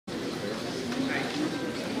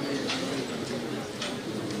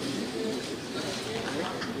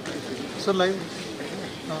Sir, live.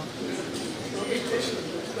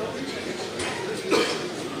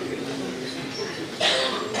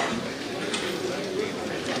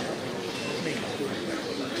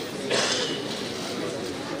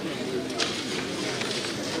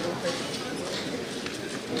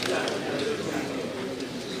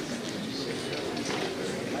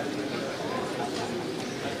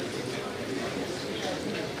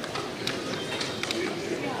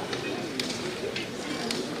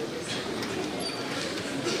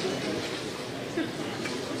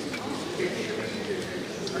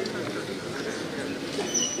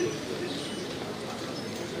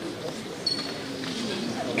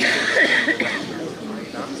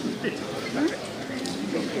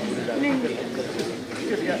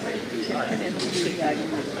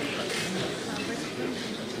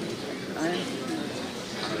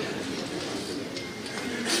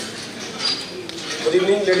 Good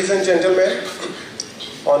evening, ladies and gentlemen.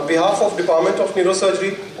 On behalf of Department of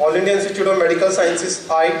Neurosurgery, All India Institute of Medical Sciences,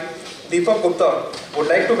 I, Deepak Gupta, would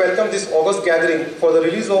like to welcome this August gathering for the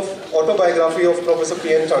release of Autobiography of Professor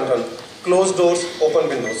P.N. Tandon, Closed Doors, Open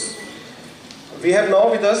Windows. We have now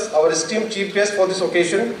with us our esteemed chief guest for this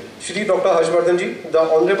occasion, Shri Dr. Harshvardhanji, the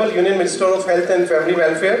Honorable Union Minister of Health and Family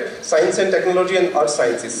Welfare, Science and Technology and Earth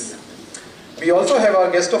Sciences. We also have our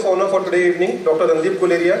guest of honor for today evening, Dr. Randeep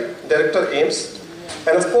Guleria, Director AIIMS,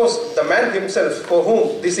 and of course, the man himself for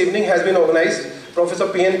whom this evening has been organized, Professor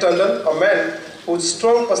P.N. Tandon, a man whose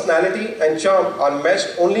strong personality and charm are matched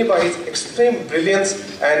only by his extreme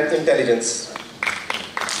brilliance and intelligence.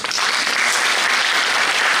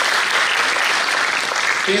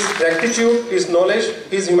 His rectitude, his knowledge,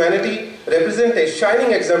 his humanity represent a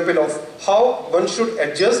shining example of how one should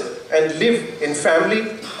adjust and live in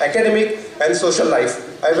family, academic and social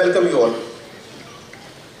life. I welcome you all.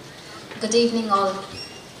 Good evening all.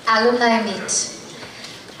 Alumni meet.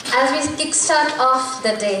 As we kickstart off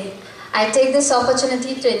the day, I take this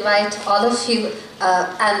opportunity to invite all of you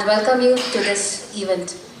and welcome you to this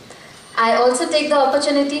event. I also take the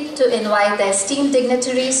opportunity to invite the esteemed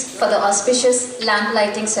dignitaries for the auspicious lamp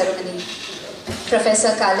lighting ceremony.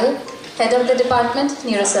 Professor Kale, Head of the Department,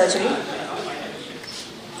 Neurosurgery.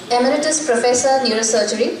 Emeritus Professor,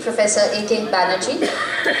 Neurosurgery, Professor A.K. Banerjee.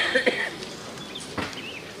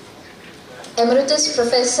 Emeritus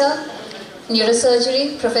Professor,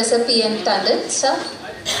 Neurosurgery, Professor P.N. Tandon, sir.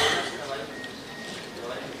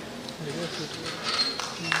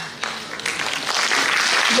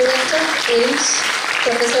 Director AIIMS,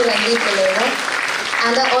 Professor Randeep Guleria,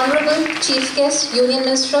 and our Honorable Chief Guest, Union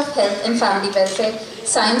Minister of Health and Family Welfare,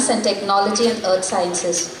 Science and Technology and Earth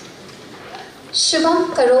Sciences.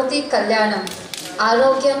 Shubham Karoti Kalyanam,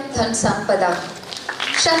 Arogyam Dhan Sampada,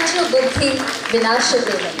 Shatru Buddhi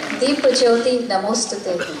Vinashate, Deep Jyoti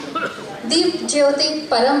Namostute, Deep Jyoti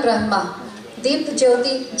Param Brahma, Deep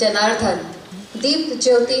Jyoti Janardhan, Deep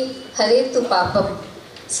Jyoti Haretu Papam,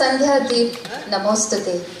 Sandhya Deep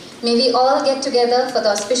Namostute. May we all get together for the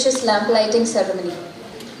auspicious lamp lighting ceremony.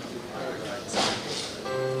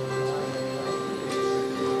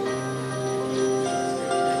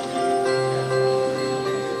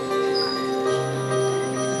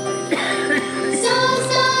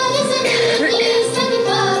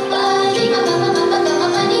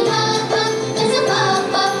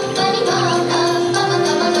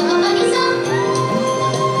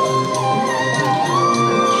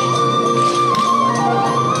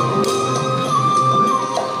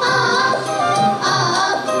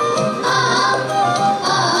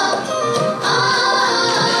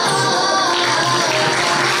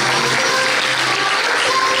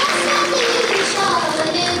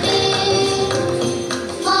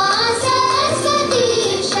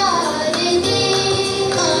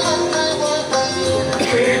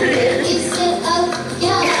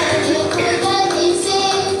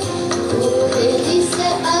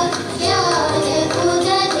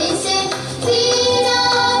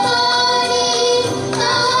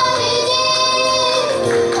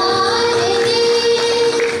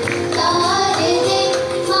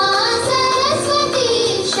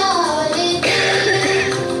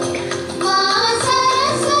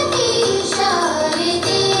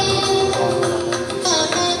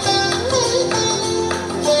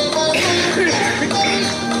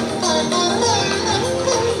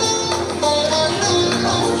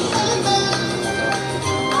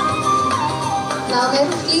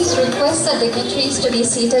 Dignitaries to be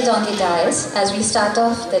seated on the dais as we start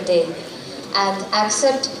off the day and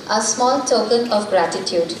accept a small token of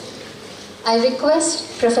gratitude. I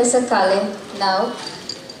request Professor Kale now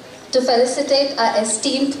to felicitate our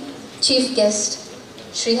esteemed chief guest,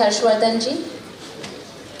 Shri Harshvardhanji,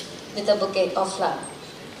 with a bouquet of flowers.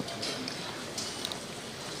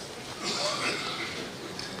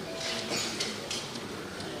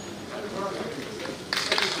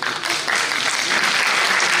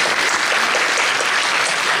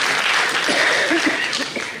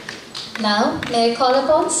 Now, may I call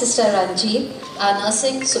upon Sister Ranjeet, our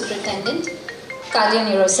Nursing Superintendent, Cardio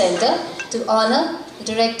Neuro Center, to honor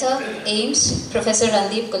Director, AIIMS, Professor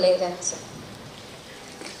Randeep Gulera.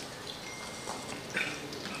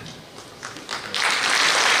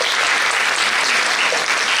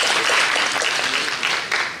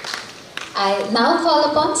 I now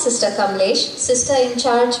call upon Sister Kamlesh, Sister in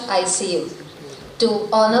Charge ICU, to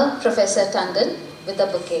honor Professor Tandon with a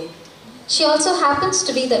bouquet. She also happens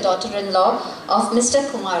to be the daughter-in-law of Mr.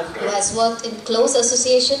 Kumar, who has worked in close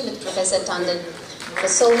association with Professor Tandon for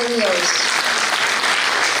so many years.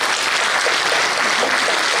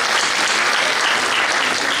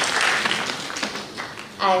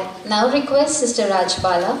 I now request Sister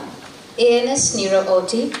Rajbala, ANS Neuro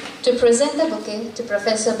OT, to present the bouquet to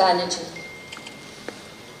Professor Banerjee.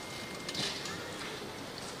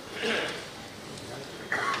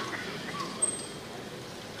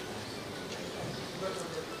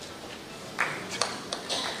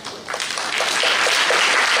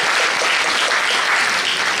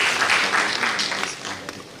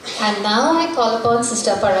 And now I call upon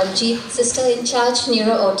Sister Paramjeet, Sister in Charge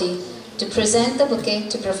Neuro OT, to present the bouquet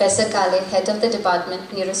to Professor Kale, Head of the Department,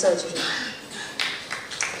 Neurosurgery.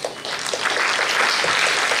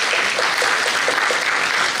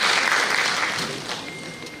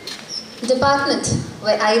 Department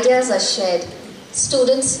where ideas are shared,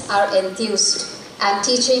 students are enthused, and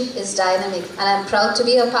teaching is dynamic, and I am proud to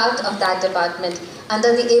be a part of that department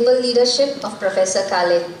under the able leadership of Professor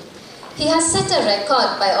Kale. He has set a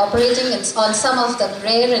record by operating on some of the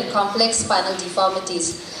rare and complex spinal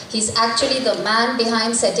deformities. He's actually the man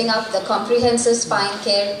behind setting up the comprehensive spine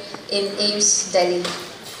care in AIIMS Delhi.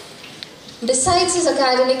 Besides his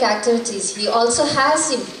academic activities, he also has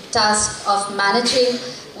the task of managing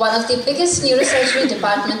one of the biggest neurosurgery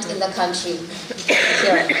departments in the country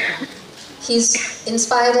here. He's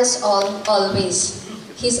inspired us all, always.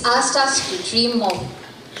 He's asked us to dream more,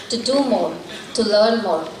 to do more, to learn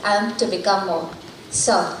more, and to become more.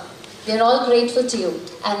 So, we're all grateful to you.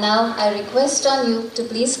 And now I request on you to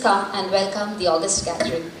please come and welcome the August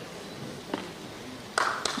gathering.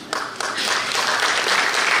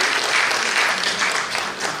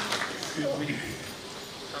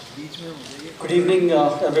 Good evening,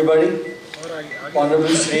 everybody. Honorable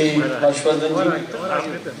Sri Harshvardhan,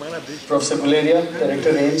 Professor Guleria,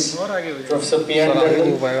 Director AIIMS, Professor P.N.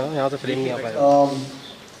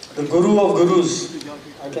 The Guru of Gurus,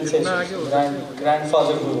 I can say so,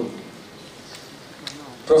 grandfather Guru.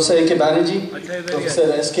 Professor A.K. Banerjee,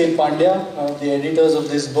 Professor S.K. Pandya, the editors of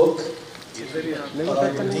this book,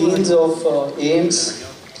 the deans of AIIMS,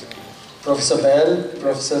 Professor Bell,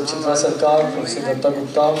 Professor Chitra Sarkar, Professor Datta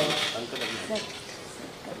Gupta,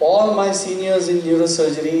 all my seniors in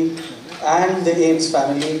neurosurgery and the AIIMS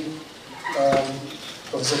family,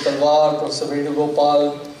 Professor Talwar, Professor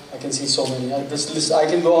Vedugopal, I can see so many. This list, I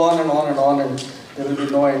can go on and on and on, and there will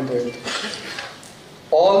be no end to it.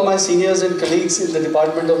 All my seniors and colleagues in the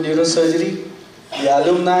Department of Neurosurgery, the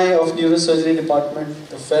alumni of Neurosurgery Department,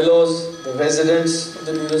 the fellows, the residents of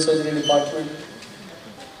the Neurosurgery Department,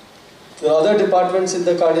 the other departments in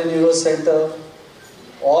the Cardio Neuro Center,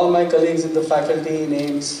 all my colleagues in the faculty in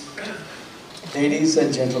AIIMS, ladies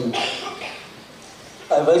and gentlemen.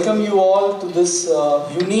 I welcome you all to this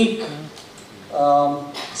unique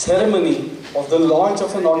ceremony of the launch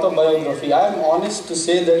of an autobiography. I am honest to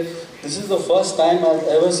say that this is the first time I've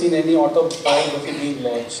ever seen any autobiography being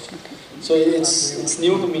launched. So it's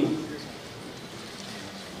new to me.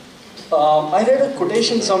 I read a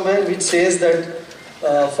quotation somewhere which says that,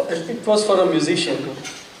 it was for a musician,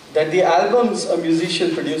 that the albums a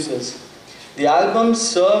musician produces, the albums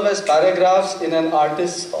serve as paragraphs in an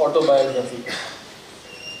artist's autobiography.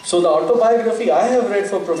 So the autobiography I have read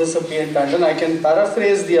for Professor P.N. Tandon, I can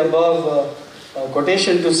paraphrase the above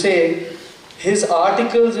quotation to say, his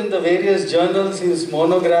articles in the various journals, his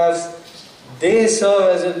monographs, they serve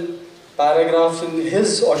as a paragraph in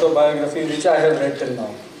his autobiography, which I have read till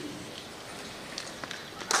now.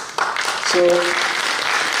 So,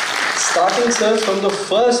 starting, sir, from the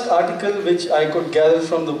first article which I could gather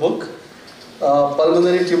from the book,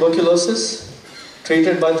 Pulmonary Tuberculosis,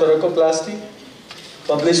 Treated by Thoracoplasty,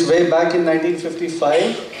 published way back in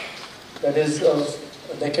 1955, that is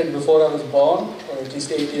a decade before I was born, or at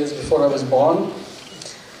least 8 years before I was born,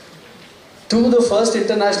 to the first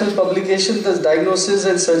international publication, the Diagnosis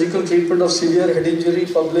and Surgical Treatment of Severe Head Injury,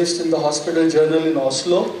 published in the Hospital Journal in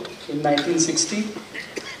Oslo in 1960.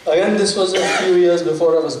 Again, this was a few years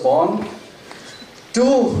before I was born.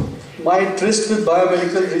 To my Tryst with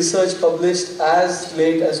Biomedical Research, published as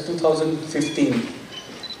late as 2015.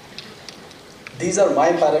 These are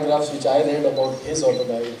my paragraphs which I read about his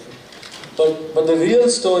autobiography. But the real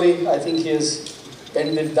story, I think he has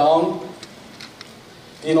penned it down.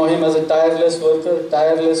 We know him as a tireless worker,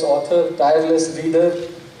 tireless author, tireless reader.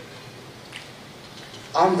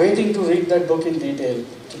 I'm waiting to read that book in detail,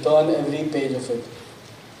 to turn every page of it.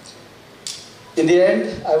 In the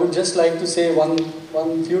end, I would just like to say one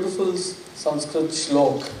beautiful Sanskrit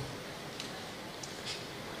shlok,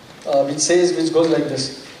 which goes like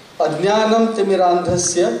this: Ajnanam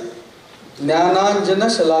timirandhasya jnananjana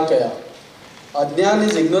shalakaya. Ajnan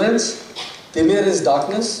is ignorance, timir is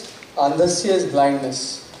darkness, andhasya is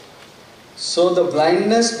blindness. So the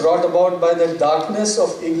blindness brought about by the darkness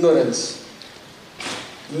of ignorance.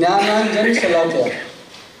 Jnananjana shalakaya.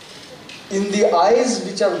 In the eyes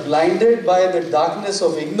which are blinded by the darkness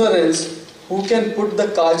of ignorance, who can put the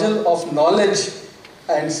kajal of knowledge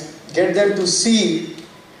and get them to see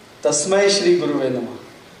Tasmai Shri Guruve Namah.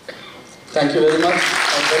 Thank you very much.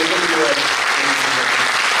 I welcome you all.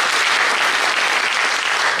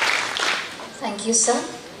 Thank you, sir.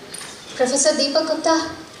 Professor Deepak Gupta,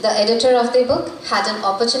 the editor of the book, had an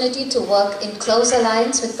opportunity to work in close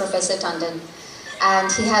alliance with Professor Tandon,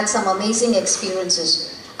 and he had some amazing experiences.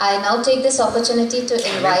 I now take this opportunity to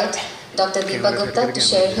invite Dr. Deepak Gupta to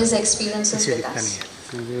share his experiences with us.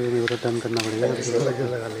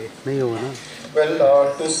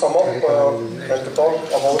 Well, to sum up and to talk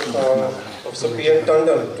about Professor P.N.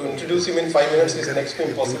 Tandon, to introduce him in 5 minutes is an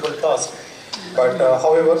extremely impossible task. But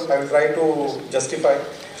however, I will try to justify.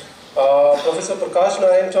 Professor Prakash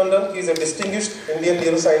Narayan Tandon is a distinguished Indian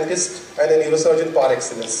neuroscientist and a neurosurgeon par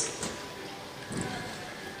excellence.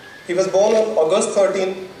 He was born on August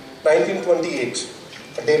 13, 1928,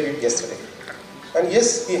 a day before yesterday. And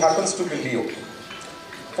yes, he happens to be Leo.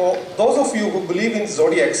 For those of you who believe in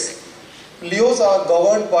zodiacs, Leos are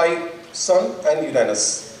governed by Sun and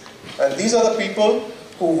Uranus. And these are the people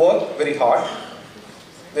who work very hard.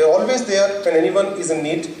 They are always there when anyone is in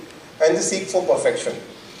need, and they seek for perfection.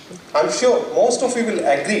 I'm sure most of you will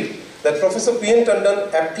agree that Professor P.N.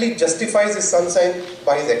 Tandon aptly justifies his sun sign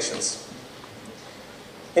by his actions.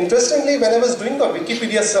 Interestingly, when I was doing a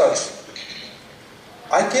Wikipedia search,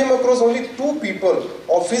 I came across only 2 people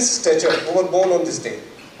of his stature who were born on this day.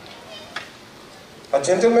 A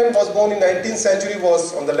gentleman was born in 19th century,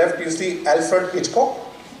 was on the left, you see Alfred Hitchcock,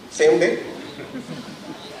 same day.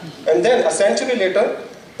 And then a century later,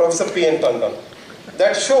 Professor P.N. Tandon.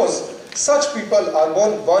 That shows such people are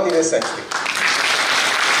born one in a century.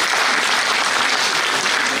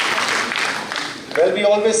 Well, we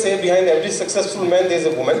always say behind every successful man there is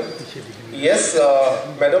a woman. Yes,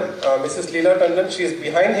 Madam, Mrs. Leela Tandon, she is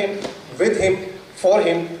behind him, with him,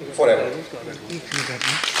 forever. You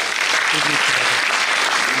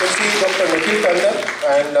can see Dr. Nikhil Tandon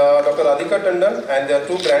and Dr. Radhika Tandon and their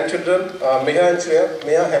 2 grandchildren, Meha and Shreya.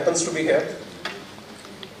 Meha happens to be here.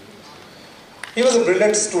 He was a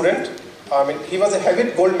brilliant student. He was a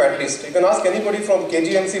Hewitt gold medalist. You can ask anybody from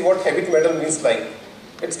KGMC what Hewitt medal means like.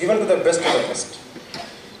 It's given to the best of the best.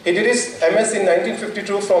 He did his MS in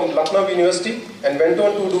 1952 from Lucknow University and went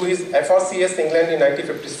on to do his FRCS England in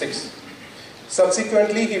 1956.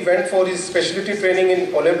 Subsequently, he went for his specialty training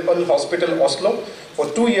in Olympal Hospital, Oslo for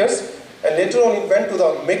 2 years, and later on he went to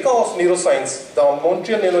the Mecca of Neuroscience, the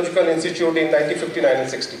Montreal Neurological Institute in 1959 and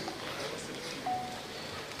 60.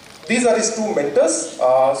 These are his 2 mentors,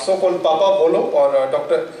 so-called Papa Bolo or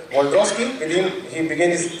Dr. Waldrowski. With him, he began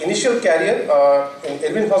his initial career in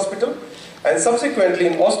Irving Hospital, and subsequently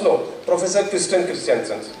in Oslo, Professor Christian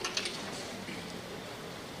Christiansen.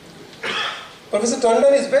 Professor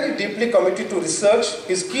Tandon is very deeply committed to research.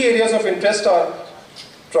 His key areas of interest are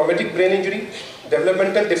traumatic brain injury,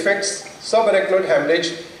 developmental defects, subarachnoid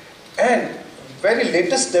hemorrhage, and very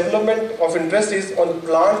latest development of interest is on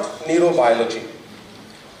plant neurobiology.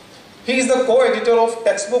 He is the co-editor of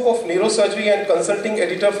Textbook of Neurosurgery and consulting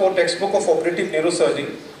editor for Textbook of Operative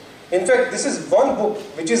Neurosurgery. In fact, this is one book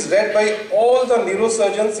which is read by all the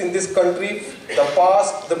neurosurgeons in this country, the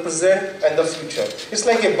past, the present, and the future. It's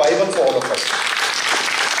like a Bible for all of us.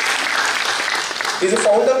 He is a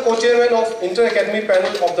founder, co-chairman of Inter-Academy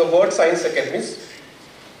Panel of the World Science Academies.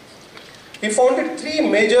 He founded 3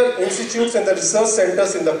 major institutes and the research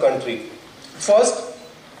centers in the country. First,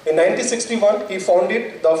 in 1961, he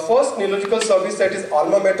founded the first neurological service at his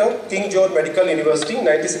alma mater, King George Medical University in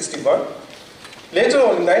 1961. Later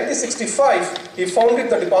on, in 1965, he founded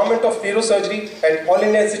the Department of Neurosurgery at All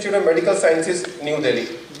India Institute of Medical Sciences, New Delhi.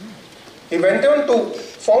 He went on to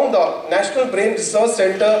found the National Brain Research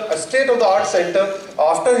Center, a state-of-the-art center,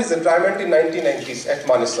 after his retirement in 1990s at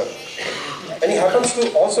Manesar. And he happens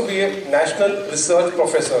to also be a national research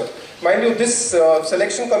professor. Mind you, this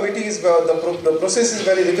selection committee is the process is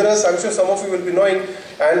very rigorous. I'm sure some of you will be knowing,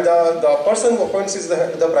 and the person who appoints is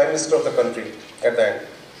the Prime Minister of the country at the end.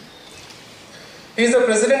 He is the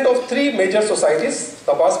president of 3 major societies: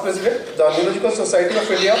 the past president, the Neurological Society of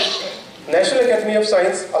India, National Academy of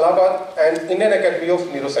Science, Allahabad, and Indian Academy of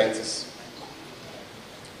Neurosciences.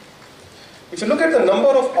 If you look at the number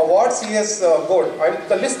of awards he has got,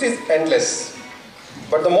 the list is endless.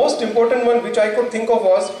 But the most important one which I could think of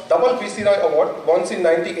was double PC Roy Award, once in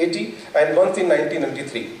 1980 and once in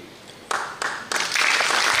 1993.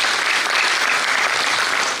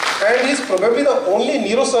 And he is probably the only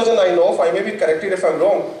neurosurgeon I know of, I may be corrected if I am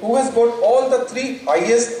wrong, who has got all the 3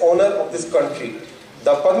 highest honor of this country: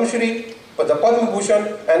 the Padma Shri, the Padma Bhushan,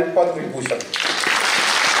 and Padma Vibhushan.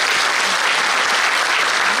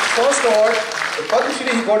 First award, the Padma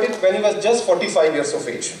Shri, he got it when he was just 45 years of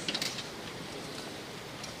age.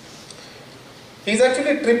 He is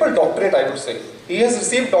actually a triple doctorate, I would say. He has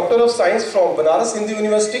received Doctor of Science from Banaras Hindu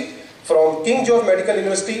University, from King George Medical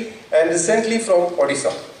University, and recently from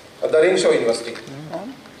Odisha, the Renshaw University.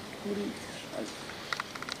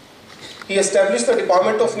 He established the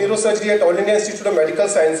Department of Neurosurgery at All India Institute of Medical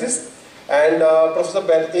Sciences, and Professor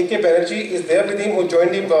A.K. Banerjee is there with him, who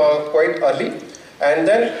joined him quite early. And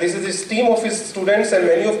then this is his team of his students, and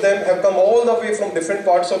many of them have come all the way from different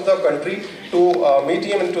parts of the country to meet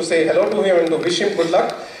him and to say hello to him and to wish him good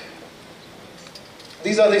luck.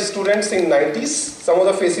 These are the students in 90s. Some of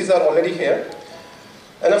the faces are already here.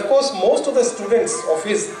 And of course, most of the students of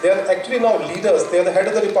his, they are actually now leaders. They are the head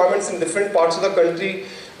of the departments in different parts of the country.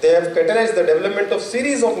 They have catalyzed the development of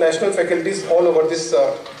series of national faculties all over this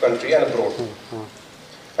country and abroad.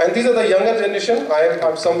 And these are the younger generation. I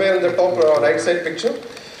am somewhere in the top right side picture.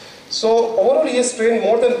 So overall he has trained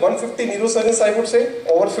more than 150 neurosurgeons, I would say.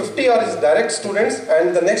 Over 50 are his direct students,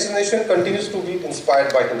 and the next generation continues to be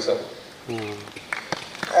inspired by himself.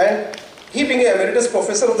 And he, being an emeritus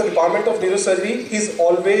professor of the Department of Neurosurgery, he is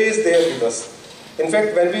always there with us. In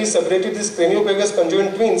fact, when we separated these craniopagus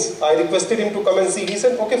conjoined twins, I requested him to come and see. He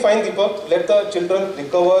said, okay, fine Deepak, let the children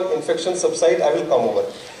recover, infection subside, I will come over.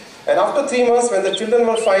 And after 3 months, when the children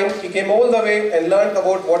were fine, he came all the way and learned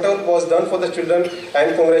about whatever was done for the children,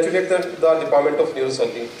 and congratulated the Department of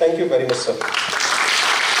Neurosurgery. Thank you very much, sir.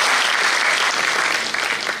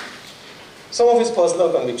 Some of his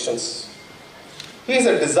personal convictions. He has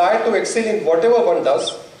a desire to excel in whatever one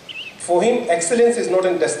does. For him, excellence is not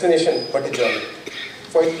a destination, but a journey.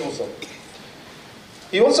 Quite true, sir.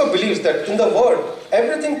 He also believes that in the world,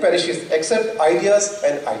 everything perishes except ideas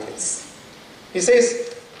and ideals. He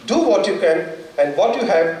says, do what you can and what you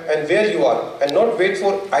have and where you are, and not wait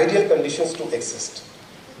for ideal conditions to exist.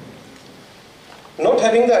 Not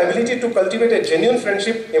having the ability to cultivate a genuine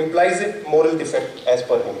friendship implies a moral defect, as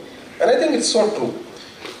per him. And I think it's so true.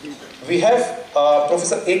 We have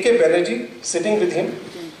Professor A.K. Banerjee sitting with him.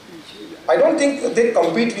 I don't think they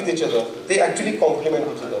compete with each other. They actually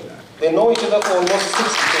complement each other. They know each other for almost 6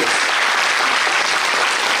 decades.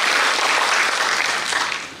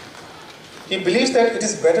 He believes that it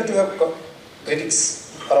is better to have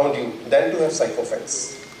critics around you than to have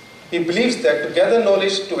sycophants. He believes that to gather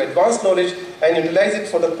knowledge, to advance knowledge, and utilize it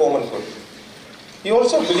for the common good. He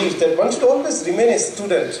also believes that one should always remain a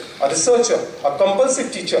student, a researcher, a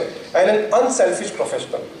compulsive teacher, and an unselfish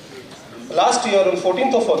professional. Last year, on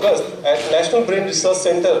 14th of August, at National Brain Research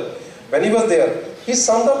Center, when he was there, he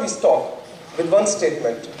summed up his talk with one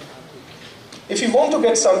statement. If you want to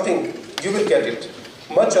get something, you will get it,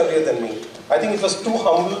 much earlier than me. I think it was too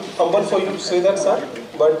humble for you to say that, sir,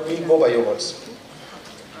 but we'll go by your words.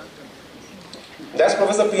 That's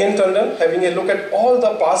Professor P.N. Tandon having a look at all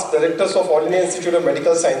the past directors of All India Institute of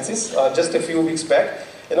Medical Sciences just a few weeks back,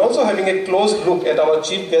 and also having a close look at our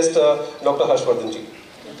chief guest, Dr. Harshvardhan ji.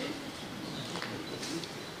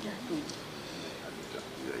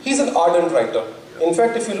 He's an ardent writer. In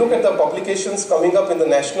fact, if you look at the publications coming up in the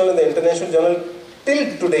national and the international journal,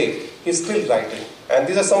 till today, he's still writing. And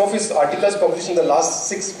these are some of his articles published in the last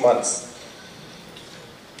 6 months.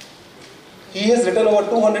 He has written over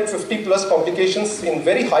 250 plus publications in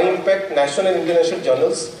very high impact national and international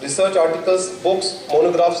journals, research articles, books,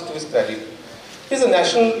 monographs to his credit. He is a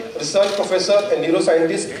national research professor and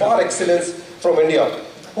neuroscientist par excellence from India,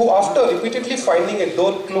 who after repeatedly finding a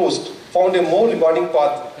door closed, found a more rewarding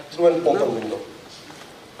path through an open window.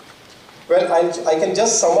 Well, I can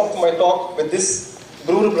just sum up my talk with this: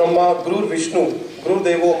 Guru Brahma, Guru Vishnu, Guru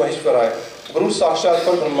Devo Maheshwaraya, Guru Sakshat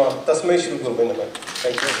Par Brahma, Tasmai Shri Gurve Namah.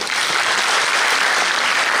 Thank you.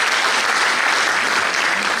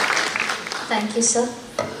 Thank you, sir.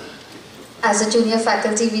 As a junior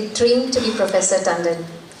faculty, we dream to be Professor Tandon.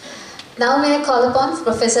 Now may I call upon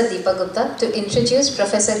Professor Deepak Gupta to introduce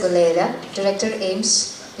Professor Guleria, Director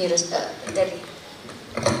AIIMS Delhi.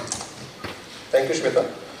 Thank you, Shweta.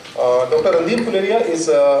 Dr. Randeep Guleria is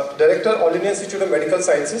Director, All India Institute of Medical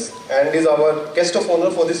Sciences and is our guest of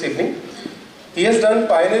honor for this evening. He has done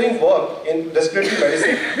pioneering work in respiratory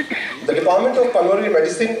medicine. The Department of Pulmonary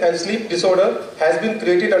Medicine and Sleep Disorder has been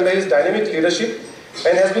created under his dynamic leadership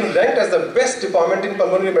and has been ranked as the best department in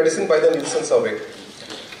pulmonary medicine by the Nielsen survey.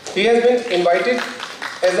 He has been invited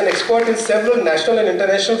as an expert in several national and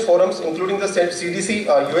international forums, including the CDC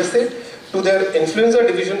USA, to their influenza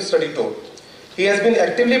division study tour. He has been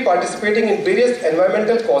actively participating in various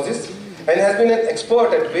environmental causes and has been an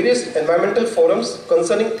expert at various environmental forums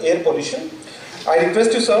concerning air pollution. I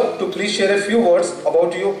request you, sir, to please share a few words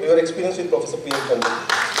about your experience with Professor P.M.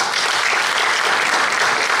 Tandon.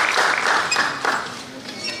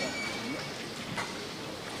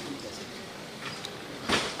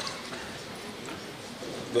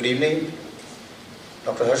 Good evening,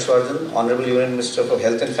 Dr. Harshvardhan, Honorable Union Minister for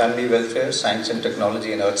Health and Family Welfare, Science and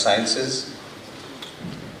Technology and Earth Sciences,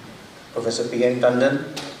 Professor P.N.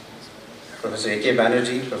 Tandon, Professor A.K.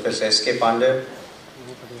 Banerjee, Professor S.K. Pandey,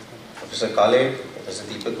 Professor Kale, Professor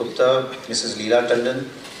Deepak Gupta, Mrs. Leela Tandon,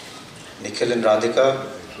 Nikhil and Radhika,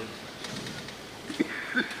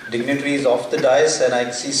 dignitaries of the dais, and I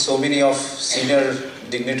see so many of senior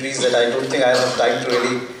dignitaries that I don't think I have time to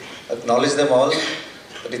really acknowledge them all.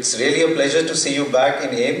 But it's really a pleasure to see you back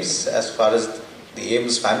in AIIMS as far as the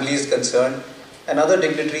AIIMS family is concerned, and other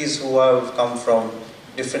dignitaries who have come from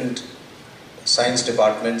different science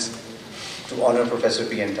departments to honor Professor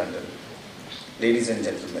P.N. Tandon. Ladies and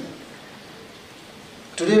gentlemen,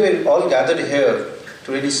 today we're all gathered here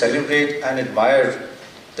to really celebrate and admire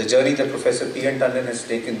the journey that Professor P.N. Tandon has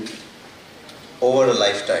taken over a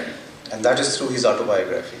lifetime, and that is through his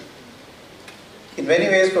autobiography. In many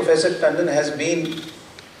ways, Professor Tandon has been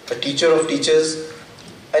a teacher of teachers,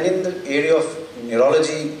 and in the area of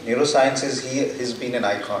neurology, neurosciences, he has been an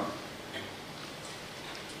icon.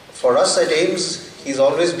 For us at AIIMS, he's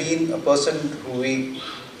always been a person who we,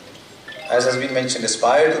 as has been mentioned,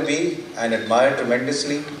 aspire to be and admire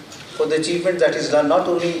tremendously for the achievement that he's done not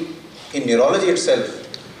only in neurology itself,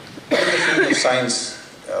 but in the field of science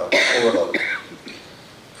overall.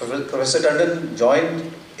 Professor Tandon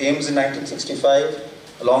joined AIIMS in 1965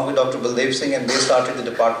 along with Dr. Baldev Singh, and they started the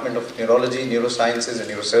Department of Neurology, Neurosciences and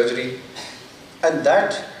Neurosurgery. And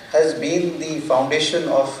that has been the foundation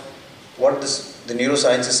of what the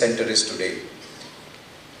Neurosciences Center is today.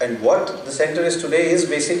 And what the center is today is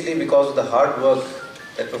basically because of the hard work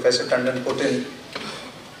that Professor Tandon put in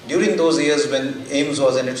during those years when AIIMS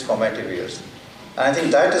was in its formative years. And I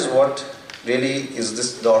think that is what really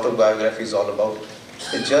is the autobiography is all about.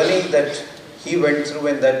 The journey that he went through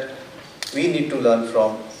and that we need to learn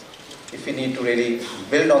from if we need to really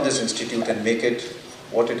build on this institute and make it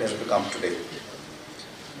what it has become today.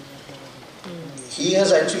 He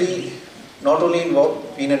has actually not only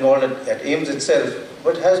been involved at AIIMS itself,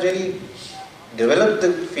 but has really developed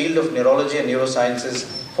the field of neurology and neurosciences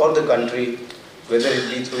for the country, whether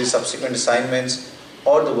it be through his subsequent assignments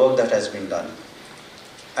or the work that has been done.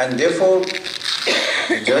 And therefore,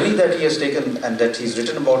 the journey that he has taken and that he's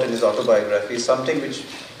written about in his autobiography is something which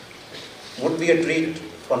would be a treat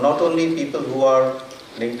for not only people who are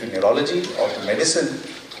linked to neurology or to medicine,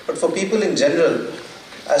 but for people in general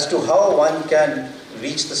as to how one can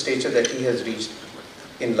reach the stature that he has reached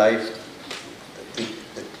in life, the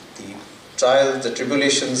trials, the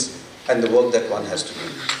tribulations, and the work that one has to do.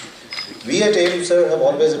 We at AIIMS, sir, have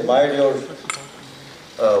always admired your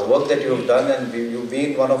work that you have done, and you've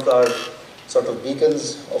been one of our sort of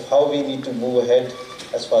beacons of how we need to move ahead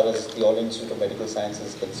as far as the All Institute of Medical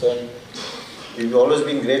Sciences is concerned. We've always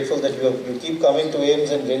been grateful that you keep coming to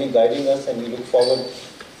AIIMS and really guiding us, and we look forward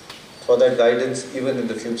for that guidance even in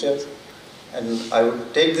the future. And I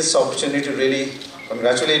would take this opportunity to really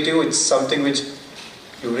congratulate you. It's something which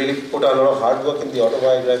you really put a lot of hard work in the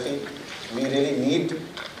autobiography. We really need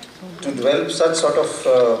to develop such sort of,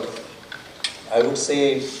 I would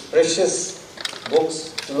say, precious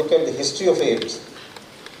books to look at the history of AIIMS.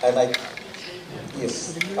 And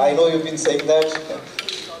yes, I know you've been saying that.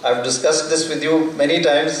 I've discussed this with you many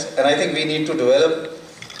times, and I think we need to develop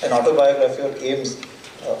an autobiography of AIIMS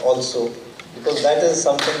also, because that is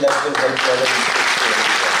something that will help others.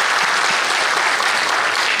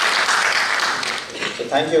 So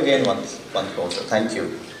thank you again once more. Thank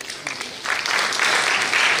you.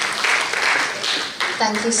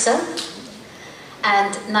 Thank you, sir.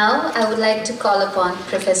 And now I would like to call upon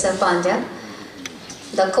Professor Pandya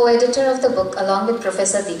the co-editor of the book along with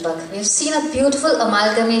Professor Deepak. We've seen a beautiful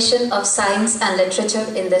amalgamation of science and literature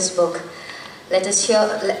in this book. Let us hear,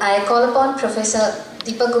 I call upon Professor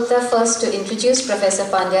Deepak Gupta first to introduce Professor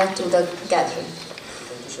Pandya to the gathering.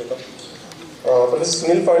 Thank you, Shweta. Professor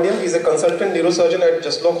Sunil Pandya is a consultant neurosurgeon at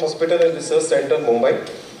Jaslok Hospital and Research Center, Mumbai.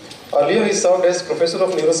 Earlier, he served as Professor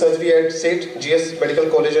of Neurosurgery at St. GS Medical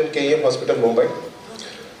College and KEM Hospital, Mumbai.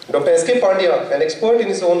 Dr. S.K. Pandya, an expert in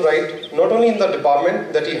his own right, not only in the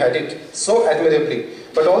department that he headed so admirably,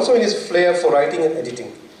 but also in his flair for writing and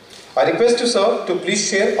editing. I request you, sir, to please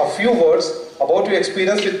share a few words about your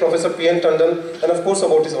experience with Professor P.N. Tandon and of course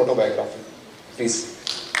about his autobiography. Please.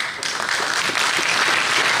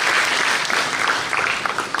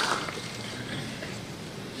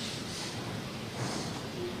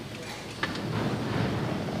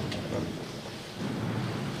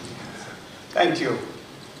 Thank you.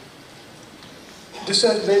 This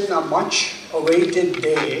has been a much awaited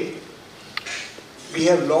day. We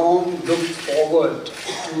have long looked forward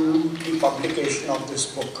to the publication of this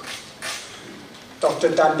book. Dr.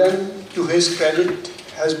 Tandon, to his credit,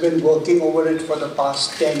 has been working over it for the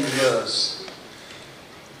past 10 years.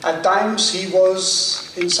 At times he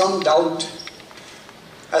was in some doubt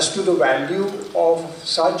as to the value of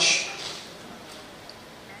such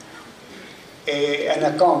an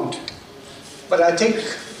account. But I think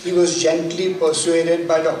he was gently persuaded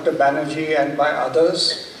by Dr. Banerjee and by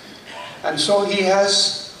others. And so he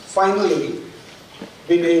has finally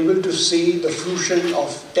been able to see the fruition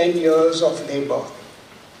of 10 years of labor.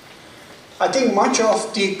 I think much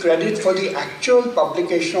of the credit for the actual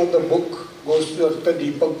publication of the book goes to Dr.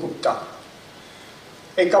 Deepak Gupta.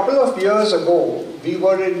 A couple of years ago, we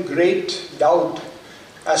were in great doubt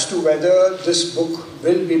as to whether this book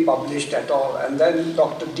will be published at all. And then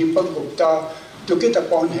Dr. Deepak Gupta took it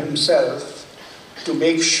upon himself to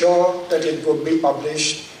make sure that it would be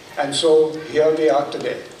published. And so here we are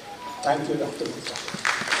today. Thank you, Dr. Gupta.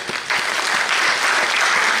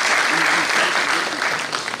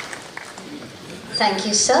 Thank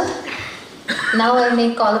you, sir. Now I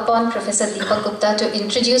may call upon Professor Deepak Gupta to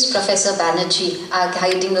introduce Professor Banerjee, our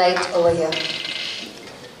guiding light over here.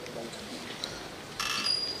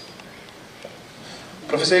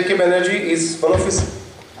 Professor A.K. Banerjee is one of his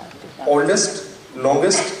oldest,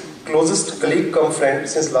 longest, closest colleague cum friend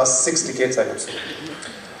since last 6 decades, I would say.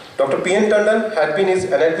 Dr. P.N. Tandon had been his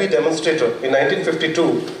anatomy demonstrator in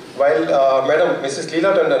 1952, while Madam Mrs.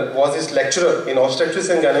 Leela Tandon was his lecturer in obstetrics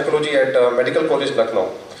and gynecology at Medical College,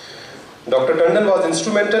 Lucknow. Dr. Tandon was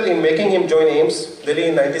instrumental in making him join AIIMS Delhi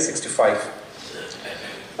in 1965,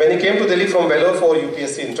 when he came to Delhi from Vellore for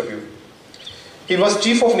UPSC interview. He was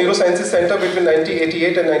Chief of Neurosciences Center between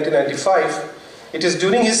 1988 and 1995. It is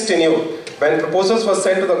during his tenure when proposals were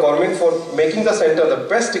sent to the government for making the center the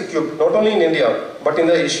best equipped not only in India but in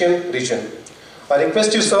the Asian region. I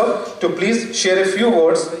request you, sir, to please share a few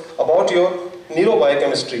words about your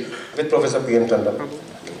neurobiochemistry with Professor P.N. Tandon.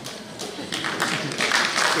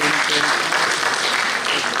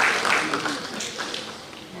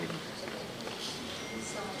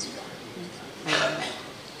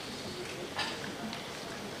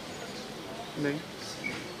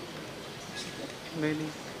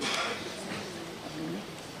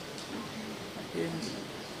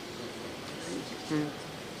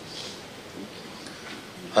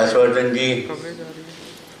 Harshvardhanji,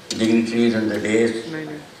 dignitaries on the days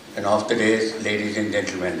and off the days, ladies and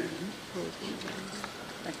gentlemen.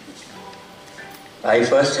 I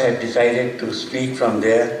first had decided to speak from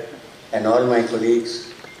there, and all my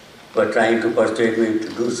colleagues were trying to persuade me to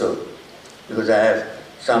do so because I have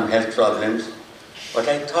some health problems. But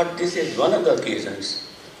I thought this is one of the occasions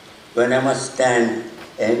when I must stand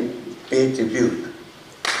and pay tribute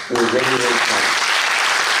to a very, very fine.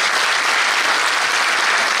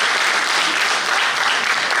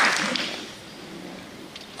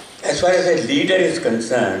 As far as a leader is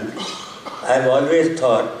concerned, I have always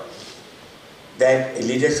thought that a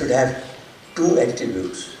leader should have two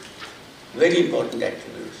attributes, very important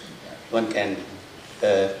attributes. One can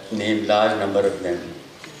name large number of them.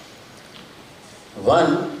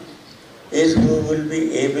 One is who will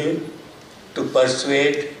be able to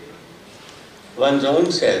persuade one's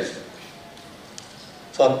own self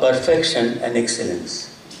for perfection and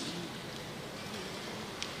excellence.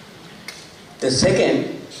 The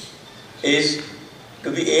second is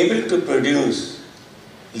to be able to produce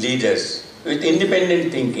leaders with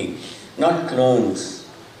independent thinking, not clones,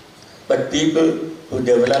 but people who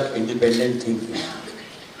develop independent thinking.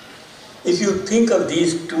 If you think of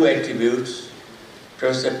these two attributes,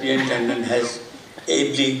 Professor P.N. Tandon has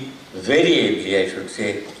very ably, I should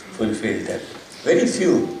say, fulfilled them. Very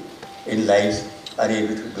few in life are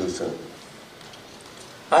able to do so.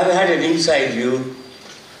 I've had an inside view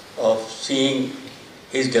of seeing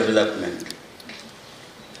his development.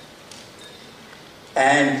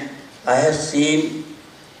 And I have seen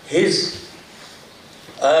his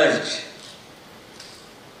urge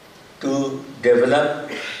to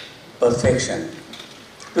develop perfection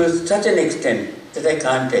to such an extent that I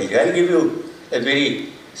can't tell you. I'll give you a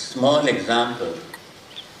very small example.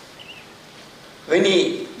 When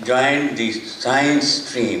he joined the science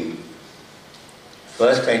stream,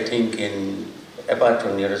 first I think apart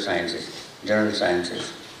from neurosciences, general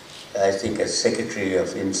sciences, I think as secretary of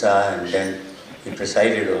INSA, and then he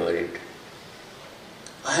presided over it.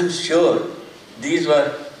 I'm sure these were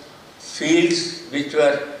fields which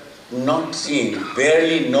were not seen,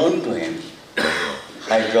 barely known to him.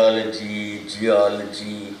 Hydrology,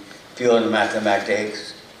 geology, pure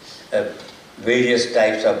mathematics, various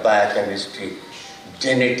types of biochemistry,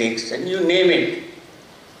 genetics, and you name it.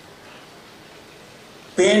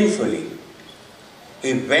 Painfully,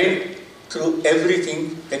 he went through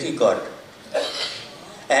everything that he got.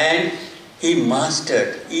 And he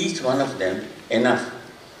mastered each one of them enough.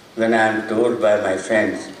 When I am told by my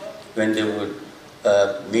friends, when they would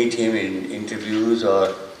meet him in interviews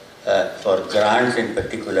or for grants in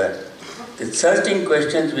particular, the searching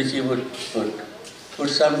questions which he would put would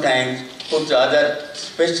sometimes put the other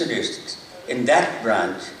specialists in that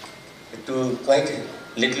branch to quite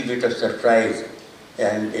a little bit of surprise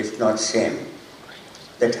and if not shame.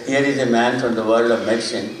 That here is a man from the world of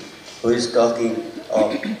medicine who is talking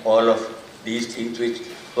of all of these things which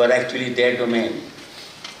were actually their domain.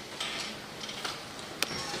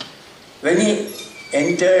 When he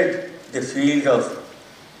entered the field of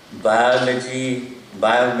biology,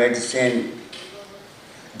 biomedicine,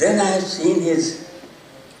 then I have seen his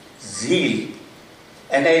zeal.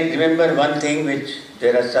 And I remember one thing which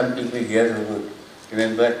there are some people here who would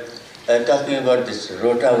remember, talking about this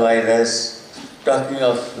rotavirus, talking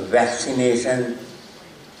of vaccination.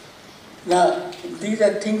 Now, these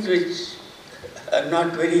are things which are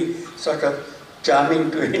not very sort of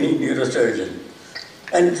charming to any neurosurgeon.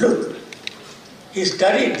 And look, he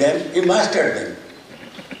studied them, he mastered them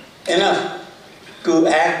enough to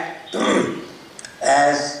act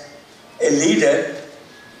as a leader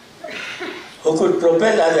who could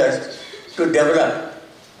propel others to develop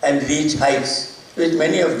and reach heights which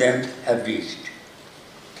many of them have reached.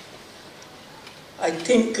 I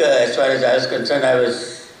think as far as I was concerned, I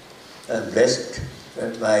was blessed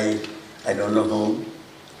by I don't know whom,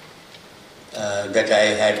 that I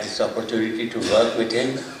had this opportunity to work with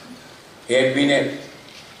him. He had been a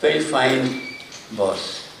very fine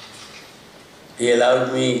boss. He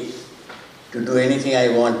allowed me to do anything I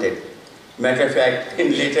wanted. Matter of fact,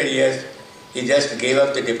 in later years, he just gave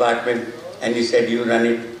up the department and he said, you run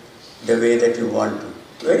it the way that you want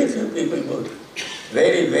to. Very few people would.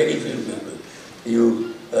 Very, very few people.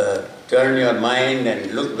 You turn your mind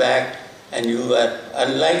and look back and you are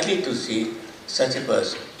unlikely to see such a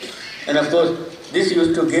person. And of course, this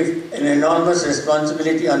used to give an enormous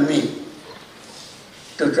responsibility on me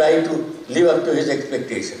to try to live up to his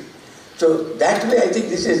expectation. So that way I think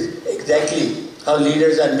this is exactly how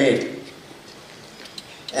leaders are made.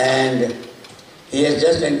 And he has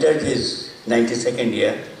just entered his 92nd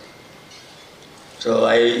year. So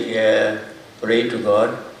I pray to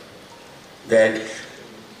God that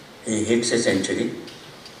he hits a century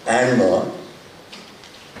and more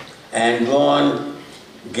and go on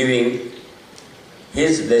giving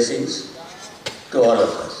his blessings to all of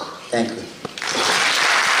us. Thank you.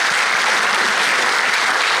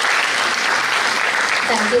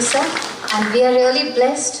 Thank you, sir. And we are really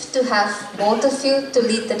blessed to have both of you to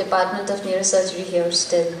lead the Department of Neurosurgery here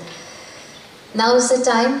still. Now is the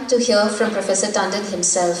time to hear from Professor Tandon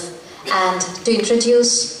himself and to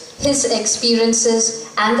introduce his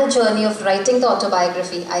experiences and the journey of writing the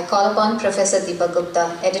autobiography. I call upon Professor Deepak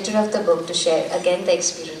Gupta, editor of the book, to share again the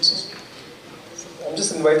experiences. I'm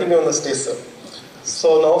just inviting you on the stage, sir.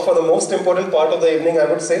 So now for the most important part of the evening, I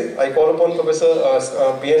would say, I call upon Professor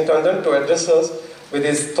P.N. Tandon to address us with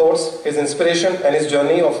his thoughts, his inspiration and his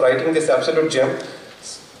journey of writing this absolute gem.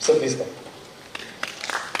 So please come.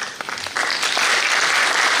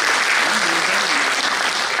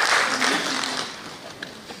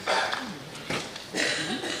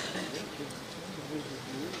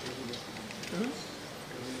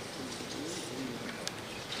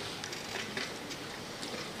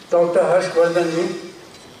 Dr. Harshvardhan,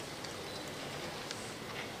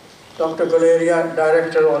 Dr. Galeria,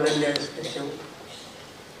 Director, All India Institute,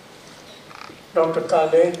 Dr.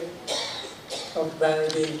 Kale, Dr.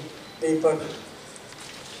 Banerjee, Deepak,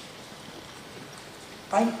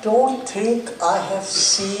 I don't think I have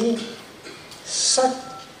seen such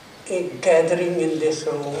a gathering in this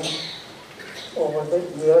room over the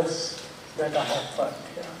years that I have worked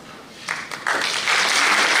here.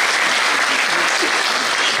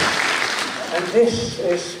 And this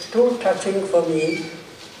is too touching for me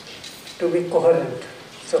to be coherent.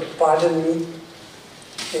 So pardon me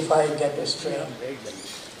if I get astray.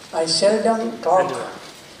 I seldom talk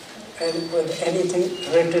with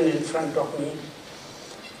anything written in front of me.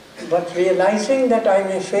 But realizing that I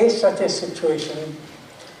may face such a situation,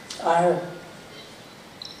 I have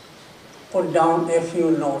put down a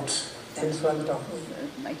few notes in front of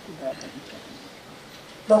me.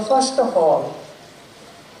 But first of all,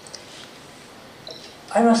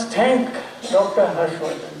 I must thank Dr.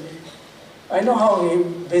 Harshvardhan. I know how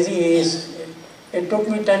busy he is. It took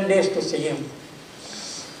me 10 days to see him.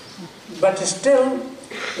 But still,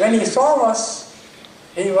 when he saw us,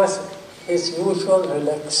 he was his usual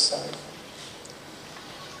relaxed side.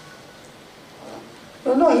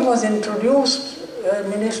 No, he was introduced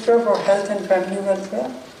Minister for Health and Family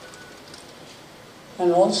Welfare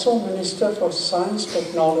and also Minister for Science,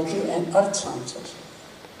 Technology and Earth Sciences.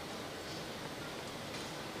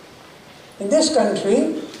 In this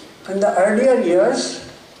country, in the earlier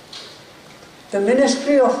years, the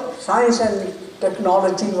Ministry of Science and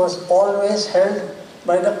Technology was always held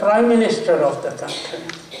by the Prime Minister of the country.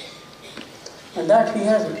 And that he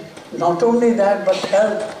has not only that, but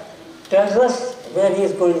health tells us where he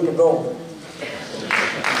is going to go.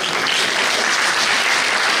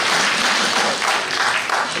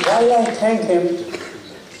 While I thank him,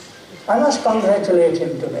 I must congratulate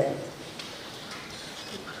him today.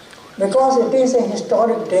 Because it is a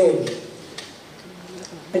historic day.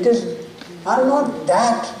 I'm not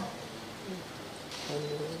that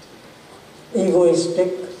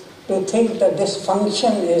egoistic to think that this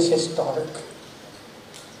function is historic.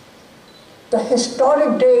 The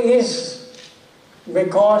historic day is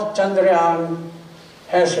because Chandrayaan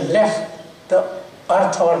has left the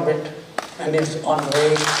Earth orbit and is on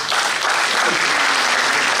way.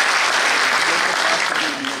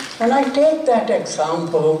 When I take that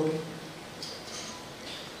example,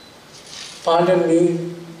 pardon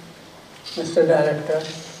me, Mr. Director,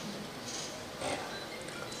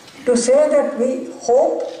 to say that we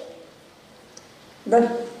hope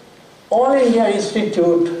that All India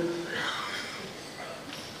Institute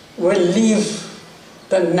will leave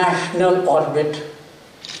the national orbit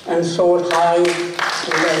and soar high in the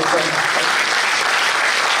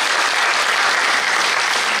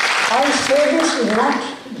I say this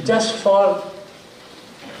not just for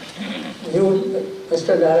you,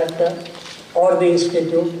 Mr. Director, or the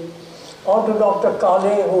Institute, or to Dr.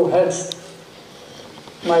 Kale, who heads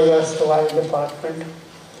my erstwhile department,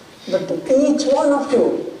 but to each one of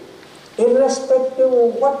you, irrespective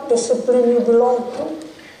of what discipline you belong to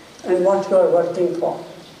and what you are working for.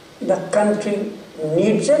 The country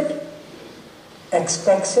needs it,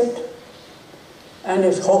 expects it, and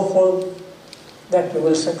is hopeful that you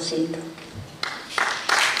will succeed.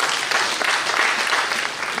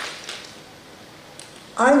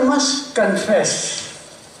 I must confess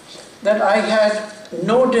that I had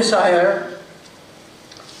no desire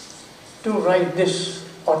to write this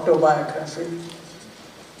autobiography.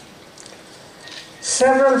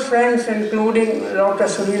 Several friends, including Dr.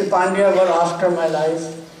 Sunil Pandya, were after my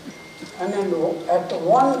life. And at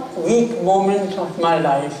 1 weak moment of my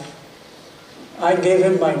life, I gave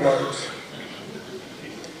him my words.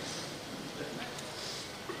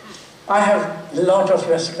 I have a lot of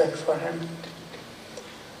respect for him.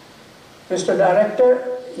 Mr.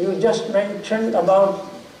 Director, you just mentioned about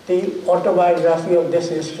the autobiography of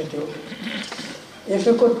this institute. If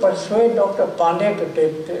you could persuade Dr. Pandya to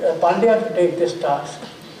take this task.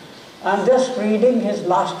 I'm just reading his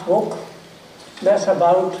last book. That's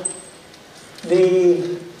about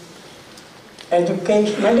the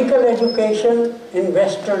medical education in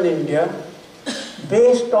Western India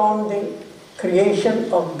based on the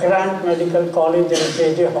creation of Grant Medical College and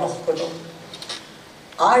JJ Hospital.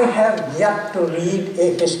 I have yet to read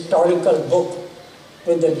a historical book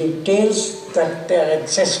with the details that there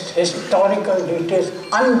exist, historical details,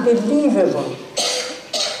 unbelievable.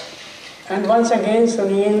 And once again,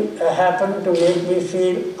 Sunil happened to make me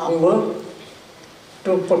feel humble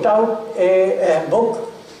to put out a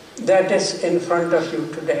book that is in front of you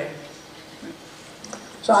today.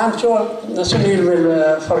 So I'm sure Sunil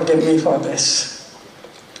will forgive me for this.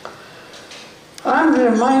 I'm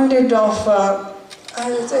reminded of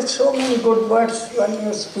there's so many good words when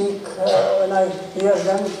you speak, when I hear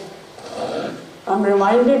them. I'm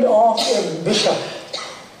reminded of a bishop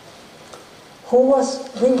who was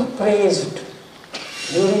being praised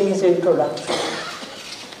during his introduction.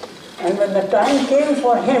 And when the time came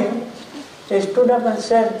for him, he stood up and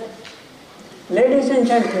said, "Ladies and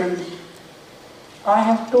gentlemen, I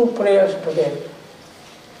have two prayers today.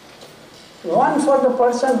 One for the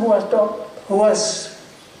person who has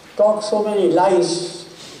talked so many lies,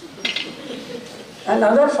 and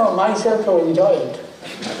other for myself to enjoy it."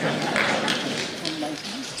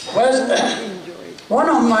 Well, one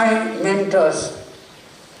of my mentors,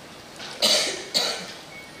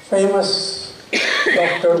 famous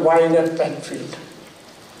Dr. Wilder Penfield,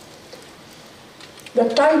 the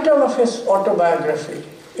title of his autobiography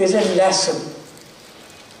is a lesson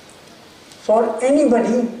for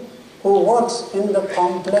anybody who works in the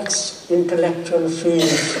complex intellectual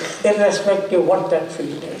field, irrespective what that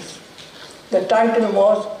field is. The title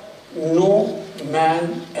was "No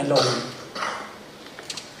Man Alone."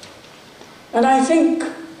 And I think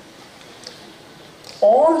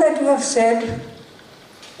all that you have said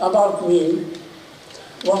about me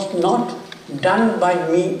was not done by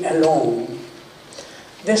me alone.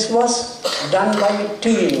 This was done by a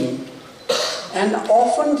team. And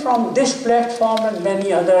often from this platform and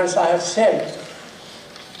many others I have said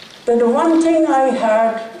that the one thing I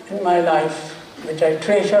had in my life, which I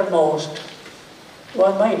treasure most,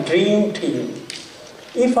 was my dream team.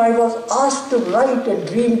 If I was asked to write a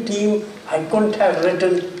dream team, I couldn't have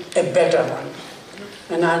written a better one.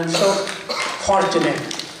 And I'm so fortunate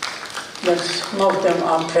that some of them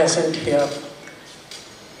are present here.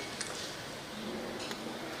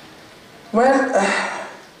 Well,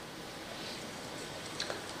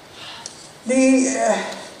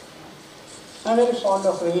 I'm very fond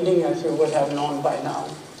of reading, as you would have known by now.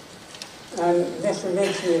 And this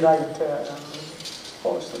makes me write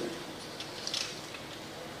forcefully.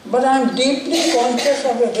 But I'm deeply conscious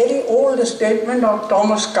of a very old statement of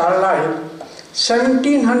Thomas Carlyle,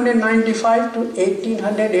 1795 to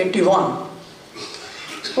 1881,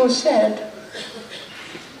 who said,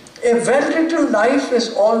 "A well-written life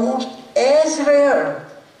is almost as rare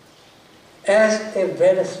as a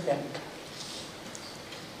well-spent."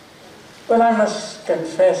 Well, I must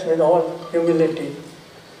confess with all humility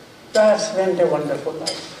that I have spent a wonderful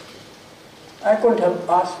life. I couldn't have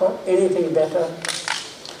asked for anything better.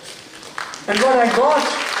 And what I got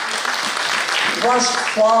was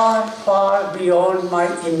far, far beyond my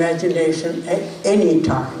imagination at any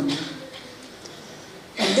time.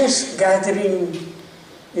 And this gathering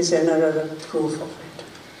is another proof of it.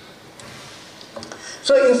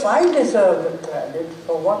 So if I deserve the credit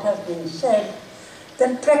for what has been said,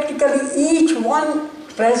 then practically each one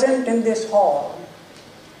present in this hall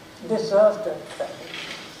deserves that credit.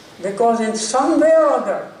 Because in some way or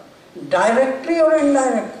other, directly or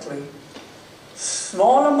indirectly,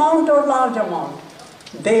 small amount or large amount,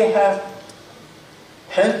 they have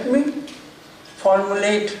helped me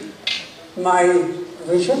formulate my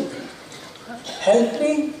vision, helped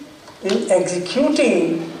me in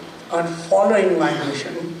executing or following my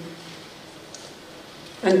vision,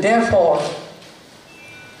 and therefore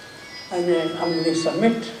I may humbly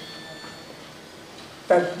submit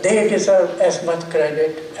that they deserve as much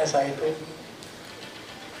credit as I do.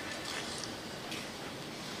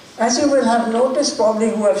 As you will have noticed, probably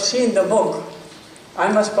who have seen the book, I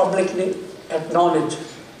must publicly acknowledge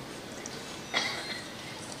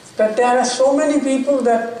that there are so many people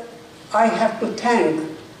that I have to thank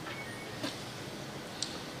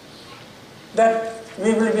that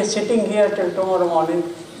we will be sitting here till tomorrow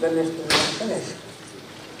morning, the list will not finish.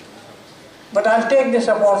 But I'll take this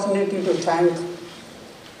opportunity to thank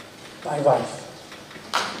my wife.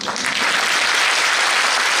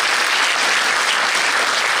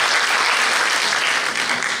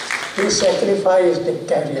 He sacrificed the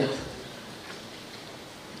career.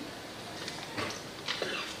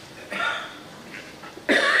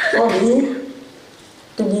 For me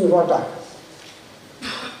to be what I am.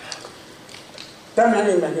 There are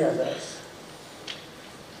many, many others.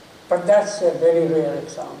 But that's a very rare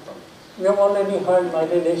example. We have already heard my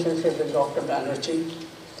relationship with Dr. Banerjee,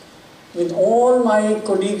 with all my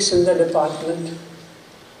colleagues in the department,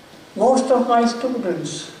 most of my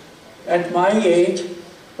students at my age,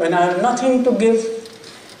 when I have nothing to give,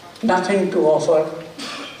 nothing to offer.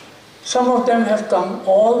 Some of them have come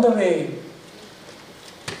all the way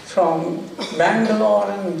from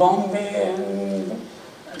Bangalore and Bombay and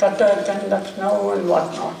Cuttack and Lucknow and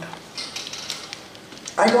whatnot.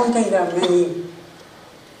 I don't think there are many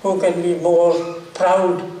who can be more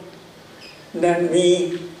proud than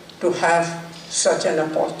me to have such an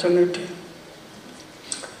opportunity.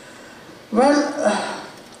 Well,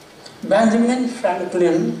 Benjamin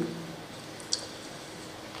Franklin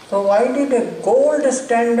provided a gold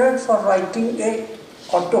standard for writing an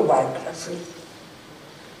autobiography.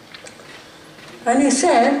 And he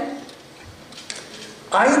said,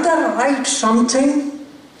 either write something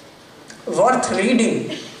worth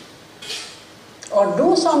reading or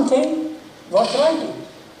do something worth writing.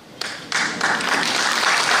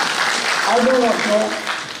 I do not know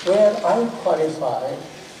where I qualify.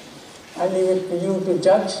 I leave it to you to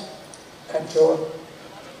judge at your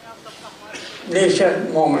leisure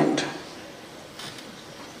moment.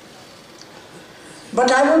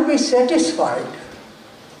 But I would be satisfied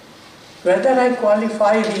whether I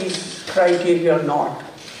qualify these criteria or not.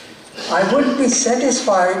 I would be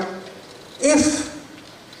satisfied if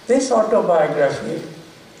this autobiography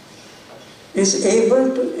is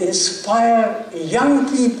able to inspire young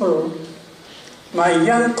people, my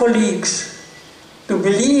young colleagues, to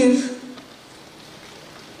believe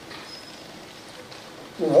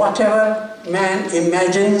whatever man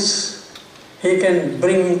imagines he can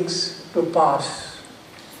bring to pass.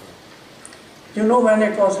 You know when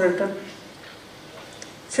it was written?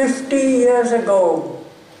 50 years ago,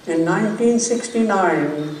 in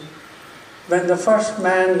 1969, when the first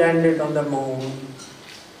man landed on the moon.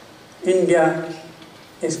 India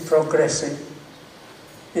is progressing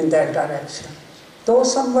in that direction. Though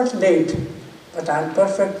somewhat late, but I'm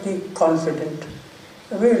perfectly confident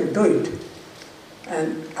we will do it.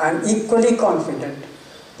 And I'm equally confident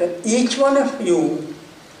that each one of you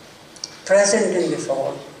present in this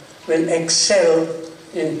hall will excel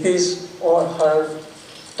in his or her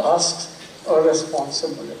tasks or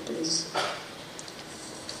responsibilities.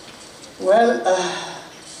 Well,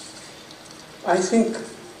 I think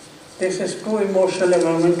this is too emotional a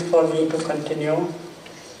moment for me to continue.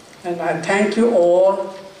 And I thank you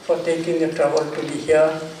all for taking the trouble to be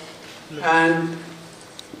here and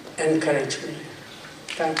encourage me.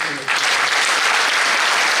 Thank you.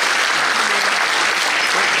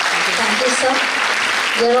 Thank you, sir.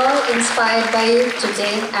 We are all inspired by you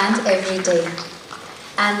today and every day.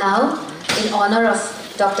 And now, in honor of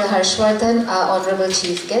Dr. Harshvardhan, our Honorable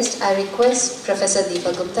Chief Guest, I request Professor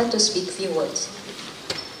Deepak Gupta to speak a few words.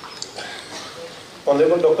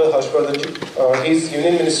 Honorable Dr. Harshvardhan, he is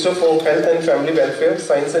Union Minister for Health and Family Welfare,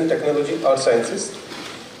 Science and Technology, Earth Sciences.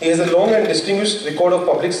 He has a long and distinguished record of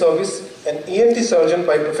public service, an ENT surgeon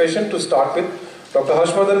by profession to start with. Dr.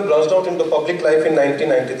 Harshvardhan branched out into public life in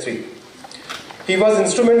 1993. He was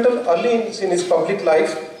instrumental early in his public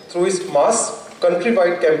life through his mass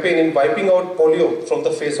countrywide campaign in wiping out polio from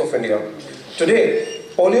the face of India. Today,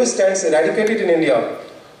 polio stands eradicated in India.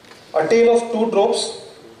 A Tale of Two Drops,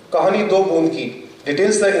 Kahani Do Boond Ki,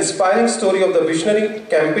 details the inspiring story of the visionary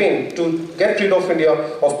campaign to get rid of India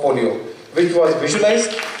of polio, which was visualized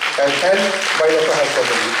and held by Dr.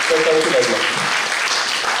 Harshvardhan. So thank you very much.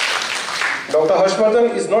 Dr.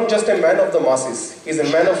 Harshvardhan is not just a man of the masses, he is a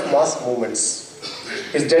man of mass movements.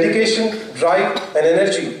 His dedication, drive and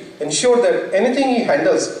energy ensure that anything he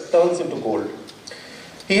handles turns into gold.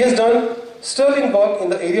 He has done sterling work in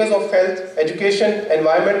the areas of health, education,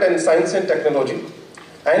 environment and science and technology.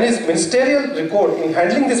 And his ministerial record in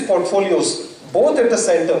handling these portfolios, both at the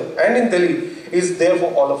center and in Delhi, is there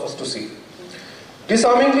for all of us to see.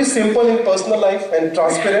 Disarmingly simple in personal life and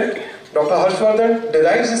transparent, Dr. Harshvardhan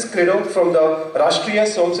derives his credo from the Rashtriya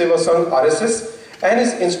Swayamsevak Sangh RSS and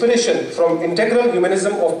his inspiration from integral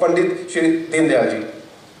humanism of Pandit Shri Deen Dayal Ji.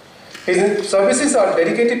 His services are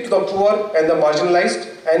dedicated to the poor and the marginalized,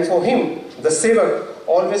 and for him, the Sevak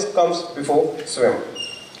always comes before Swayam.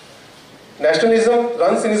 Nationalism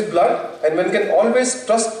runs in his blood, and one can always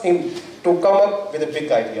trust him to come up with a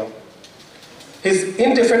big idea. His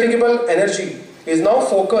indefatigable energy is now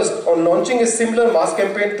focused on launching a similar mass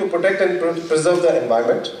campaign to protect and preserve the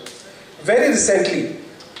environment. Very recently,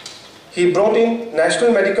 he brought in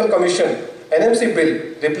National Medical Commission NMC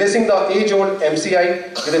bill, replacing the age-old MCI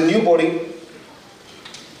with a new body.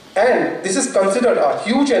 And this is considered a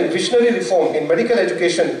huge and visionary reform in medical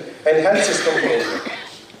education and health system for India.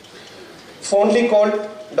 Fondly called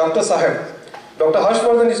Dr. Saheb, Dr.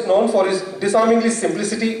 Harshvardhan is known for his disarmingly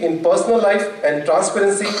simplicity in personal life and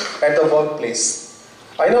transparency at the workplace.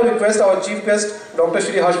 I now request our Chief Guest, Dr.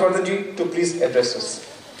 Shri Harshvardhan Ji, to please address us.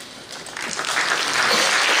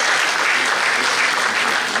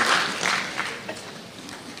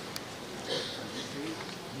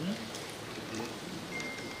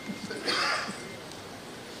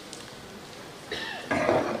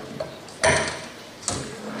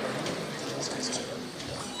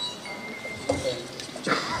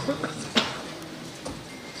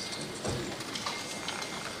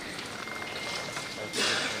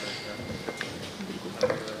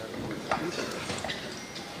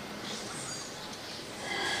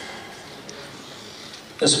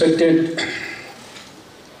 Respected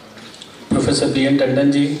Professor P.N.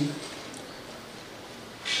 Tandon ji,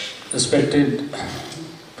 respected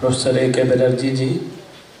Professor A.K. Banerjee ji,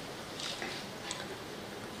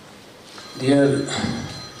 dear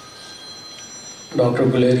Dr.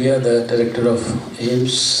 Guleria, the Director of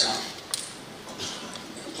AIIMS,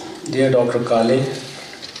 dear Dr. Kale,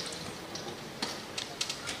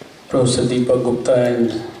 Professor Deepak Gupta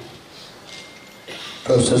and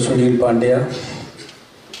Professor Sunil Pandya,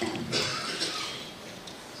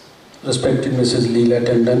 respected Mrs. Leela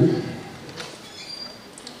Tandon,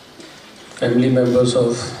 family members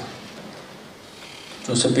of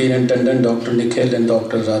Professor P.N. Tandon, Dr. Nikhil and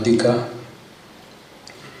Dr. Radhika.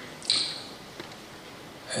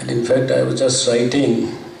 And in fact, I was just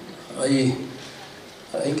writing, I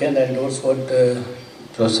can endorse what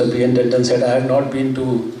Professor P.N. Tandon said. I have not been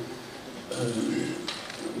to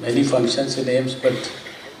many functions in AIIMS, but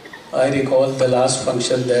I recall the last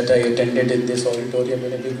function that I attended in this auditorium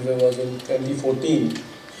in a big way was in 2014.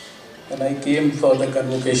 And I came for the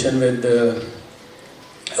convocation with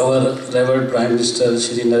our Revered Prime Minister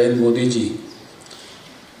Shri Narendra Modi ji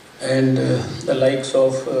and the likes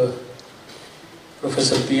of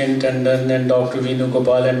Professor P.N. Tandon and Dr. Venu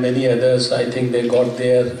Gopal and many others. I think they got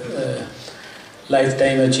their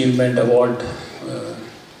Lifetime Achievement Award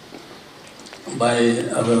by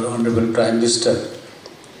our Honorable Prime Minister.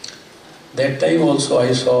 That time also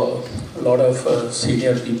I saw a lot of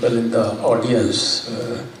senior people in the audience.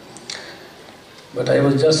 But I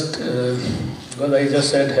was just, because I just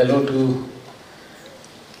said hello to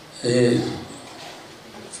a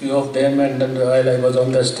few of them, and while I was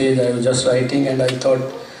on the stage I was just writing, and I thought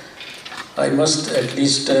I must at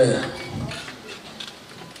least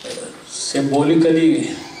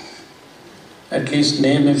symbolically at least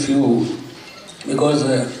name a few, because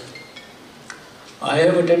I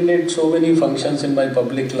have attended so many functions in my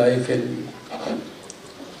public life in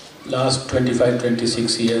last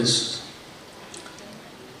 25-26 years.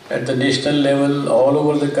 At the national level, all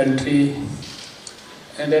over the country,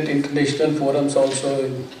 and at international forums also,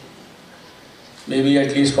 in maybe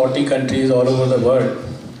at least 40 countries all over the world.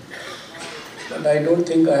 But I don't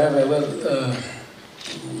think I have ever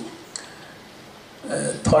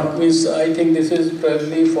thought means, I think this is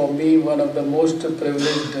probably for me one of the most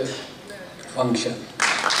privileged function.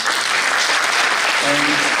 And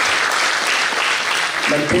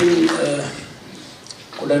nothing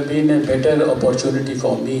could have been a better opportunity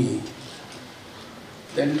for me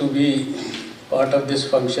than to be part of this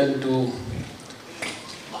function, to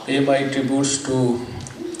pay my tributes to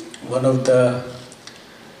one of the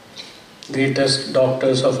greatest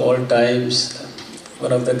doctors of all times,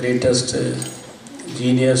 one of the greatest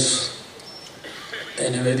genius,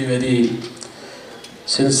 and a very, very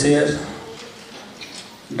sincere,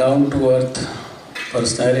 down-to-earth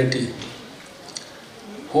personality,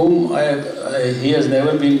 whom he has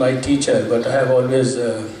never been my teacher, but I have always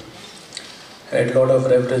had a lot of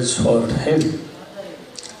reverence for him,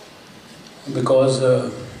 because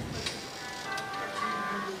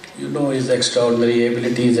you know his extraordinary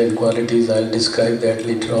abilities and qualities. I'll describe that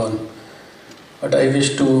later on. But I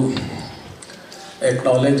wish to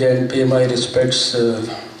acknowledge and pay my respects to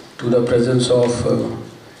the presence of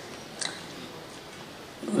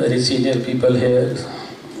very senior people here,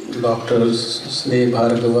 Dr. Sneh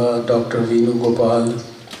Bhargava, Dr. Venu Gopal,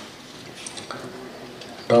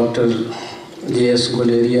 Dr. J.S.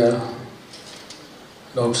 Guleria,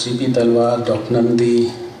 Dr. C.P. Talwar, Dr.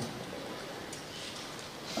 Nandi.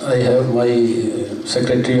 I have my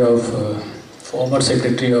former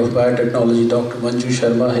Secretary of Biotechnology, Dr. Manju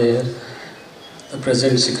Sharma here. The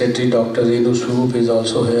present Secretary, Dr. Renu Swarup, is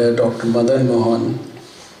also here, Dr. Madan Mohan,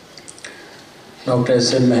 Dr.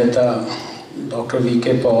 S.M. Mehta, Dr.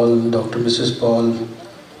 V.K. Paul, Dr. Mrs. Paul,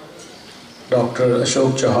 Dr.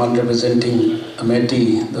 Ashok Chauhan representing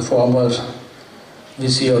Ameti, the former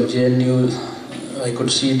VC of JNU. I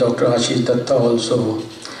could see Dr. Ashish Datta also,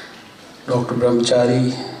 Dr.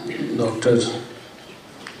 Brahmachari, Dr.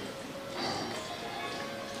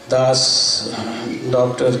 Das,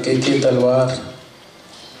 Dr. K.K. Talwar,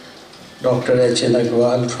 Dr. H.N.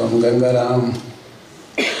 Agrawal from Gangaram,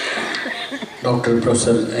 Dr.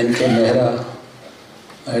 Professor N.K. Mehra.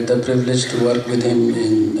 I had the privilege to work with him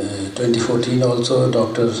in 2014 also.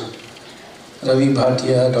 Dr. Ravi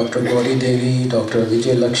Bhatia, Dr. Gauri Devi, Dr.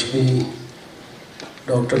 Vijay Lakshmi,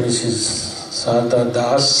 Dr. Mrs. Sarda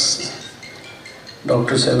Das,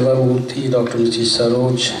 Dr. Selva Murthy, Dr. Mrs.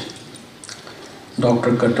 Saroj,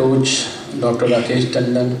 Dr. Katoj, Dr. Rakesh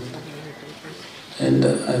Tandon, and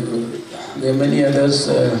there are many others.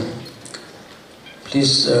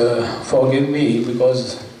 Please forgive me,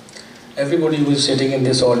 because everybody who is sitting in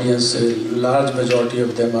this audience, a large majority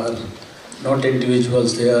of them are not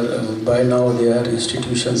individuals, they are, by now they are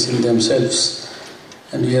institutions in themselves.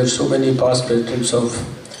 And we have so many past presidents of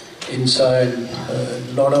INSA and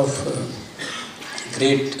a lot of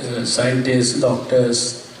great scientists,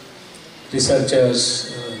 doctors,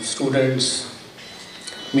 researchers, students,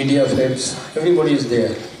 media friends, everybody is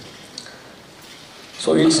there.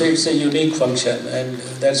 So it's a unique function, and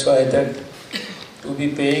that's why I thought to be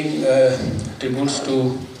paying tributes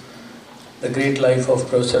to the great life of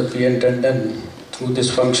Professor P.N. Tandon through this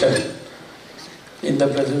function in the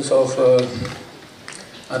presence of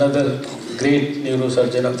another great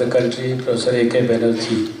neurosurgeon of the country, Professor A.K.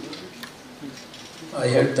 Banerjee. I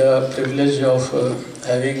had the privilege of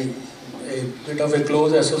having a bit of a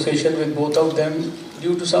close association with both of them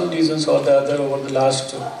due to some reasons or the other over the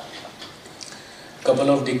last couple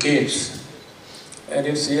of decades. And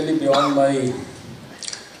it's really beyond my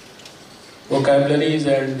vocabularies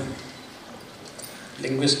and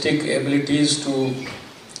linguistic abilities to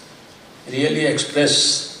really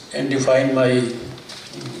express and define my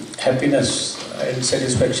happiness and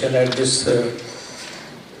satisfaction at this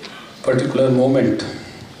particular moment.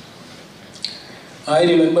 I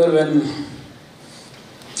remember when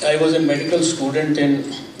I was a medical student in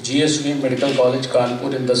GSV Medical College,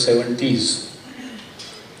 Kanpur in the 70s.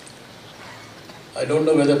 I don't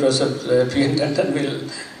know whether Professor P.N. Tandon will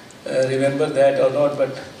remember that or not,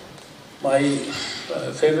 but my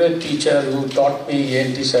favorite teacher who taught me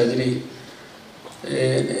ENT surgery,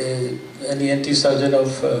 an ENT surgeon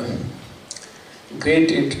of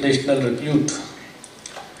great international repute,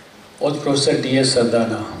 was Professor D.S.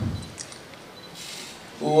 Sardana,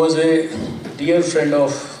 who was a dear friend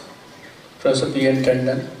of Professor P.N.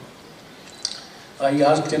 Tandon. I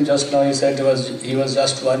asked him just now, he said he was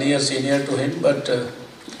just 1 year senior to him, but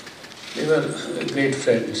they were great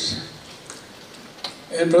friends.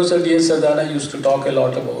 And Professor D.S. Sardana used to talk a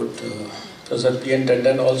lot about Professor P.N.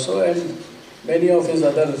 Tandon also, and many of his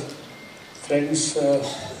other friends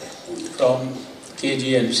from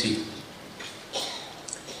KGMC.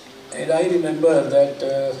 And I remember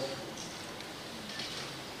that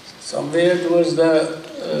somewhere towards the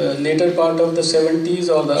later part of the 70s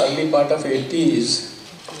or the early part of 80s,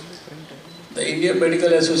 the Indian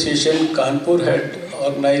Medical Association Kanpur had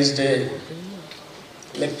organized a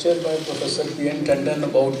lecture by Professor P.N. Tandon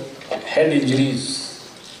about head injuries.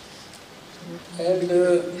 And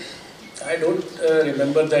I don't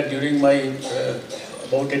remember that during my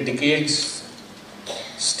about a decade's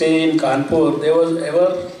stay in Kanpur, there was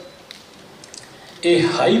ever a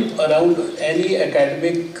hype around any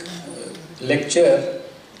academic lecture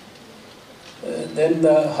than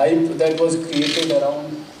the hype that was created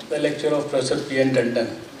around the lecture of Professor P.N.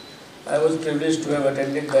 Tandon. I was privileged to have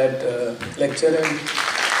attended that lecture, and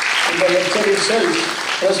in the lecture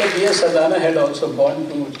itself, Professor D.S. Sardana had also gone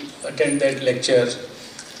to attend that lecture.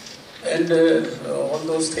 And all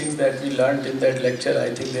those things that we learned in that lecture,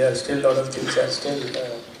 I think there are still a lot of things are still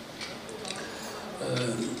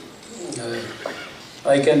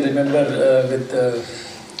I can remember with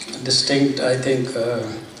distinct, I think,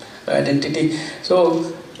 identity.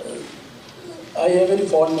 So I have very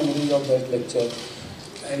fond memories of that lecture.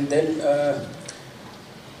 And then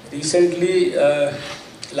recently,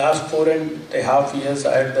 last 4.5 years,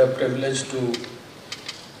 I had the privilege to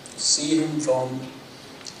see him from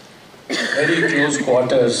very close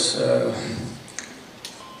quarters,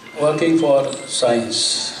 working for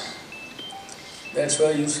science. That's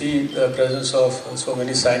why you see the presence of so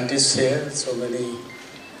many scientists here, so many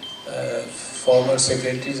former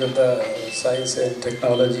secretaries of the Science and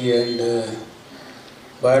Technology and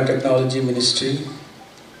Biotechnology Ministry.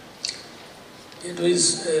 It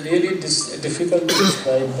was really difficult to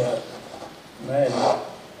describe the man,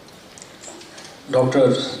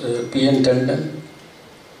 Dr. P.N. Tandon.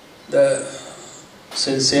 The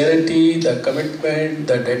sincerity, the commitment,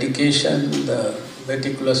 the dedication, the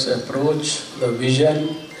meticulous approach, the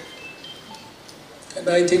vision. And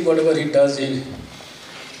I think whatever he does, he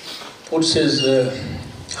puts his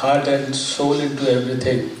heart and soul into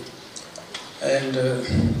everything. And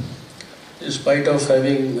in spite of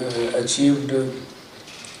having achieved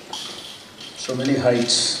so many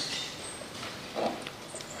heights,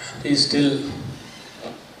 he still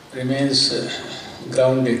remains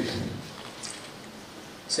grounded.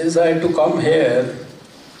 Since I had to come here,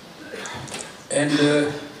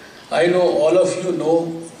 and I know all of you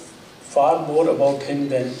know far more about him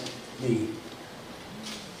than me.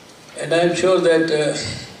 And I am sure that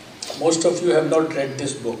most of you have not read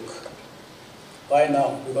this book. Why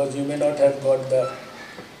now? Because you may not have got the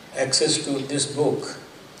access to this book.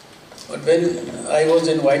 But when I was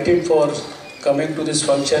invited for coming to this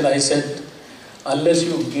function, I said, unless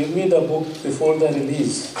you give me the book before the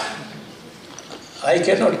release, I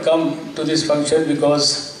cannot come to this function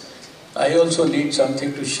because I also need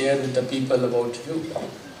something to share with the people about you.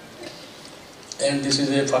 And this is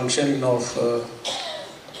a function of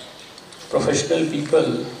professional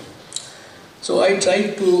people. So I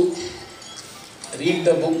try to read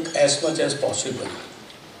the book as much as possible.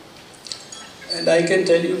 And I can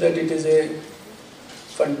tell you that it is a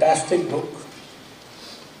fantastic book.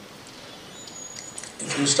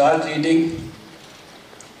 If you start reading,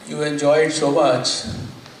 you enjoy it so much,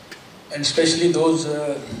 and especially those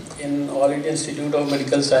in All India Institute of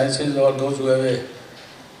Medical Sciences or those who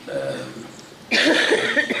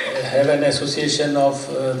have an association of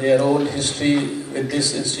their own history with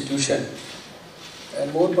this institution,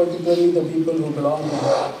 and more particularly the people who belong to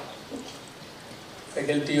the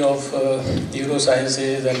faculty of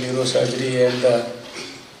neurosciences and neurosurgery and the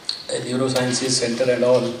neurosciences center and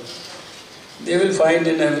all, they will find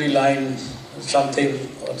in every line something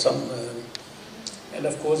or some, and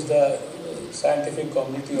of course the scientific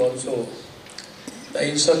community also. The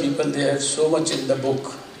AIIMS people, they have so much in the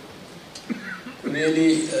book to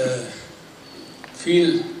really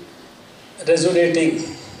feel resonating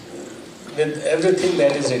with everything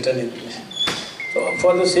that is written in it. So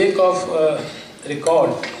for the sake of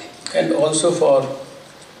record and also for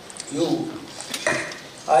you,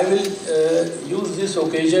 I will use this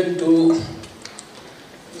occasion to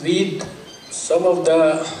read some of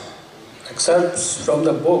the excerpts from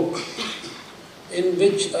the book in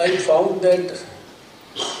which I found that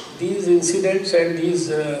these incidents and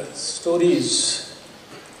these stories,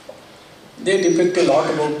 they depict a lot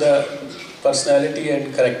about the personality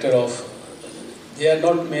and character of. They are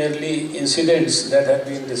not merely incidents that have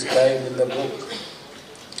been described in the book,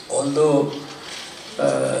 although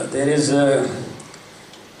there is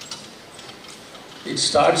it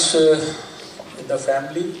starts with the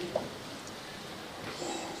family,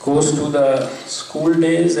 goes to the school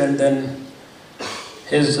days, and then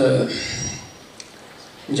his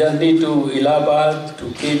journey to Allahabad, to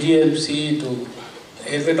KGMC, to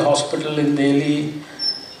Irvin Hospital in Delhi,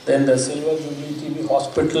 then the Silver Jubilee TB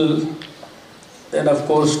Hospital, then of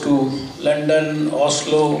course to London,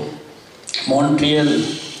 Oslo, Montreal,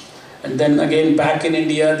 and then again back in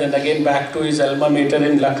India, then again back to his alma mater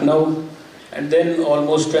in Lucknow, and then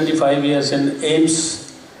almost 25 years in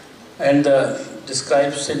AIIMS, and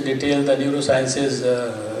describes in detail the neurosciences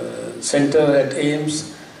center at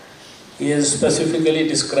AIIMS. He has specifically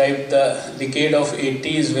described the decade of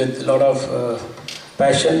 80s with a lot of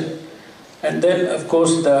passion. And then of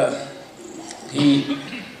course he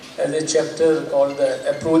has a chapter called the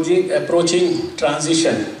approaching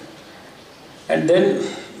transition. And then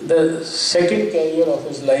the second career of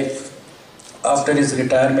his life after his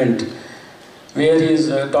retirement, where he is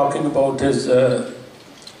talking about his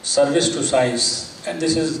service to science. And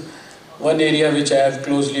this is one area which I have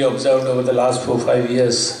closely observed over the last 4 or 5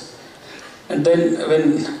 years. And then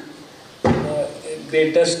when the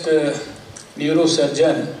greatest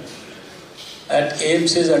neurosurgeon at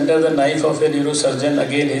AIIMS is under the knife of a neurosurgeon,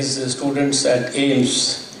 again his students at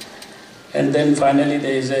AIIMS. And then finally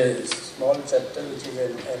there is a small chapter which is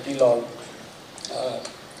an epilogue.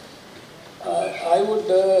 I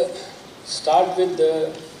would start with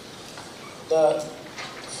the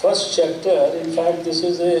first chapter. In fact, this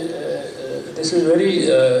is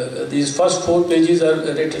these first 4 pages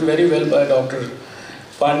are written very well by Dr.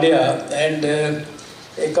 Pandya, and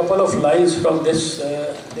a couple of lines from this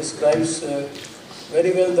describes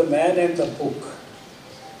very well the man and the book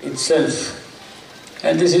itself.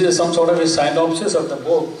 And this is some sort of a synopsis of the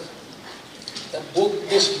book.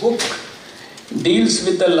 This book deals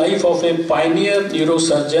with the life of a pioneer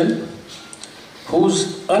neurosurgeon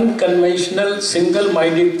whose unconventional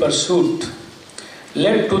single-minded pursuit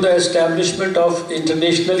led to the establishment of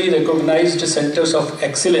internationally recognized centers of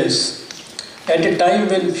excellence at a time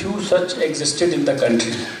when few such existed in the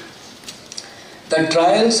country. The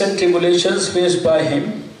trials and tribulations faced by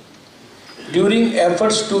him during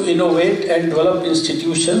efforts to innovate and develop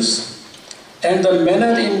institutions and the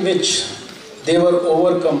manner in which they were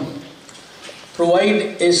overcome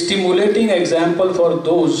provide a stimulating example for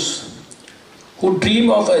those who dream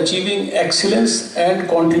of achieving excellence and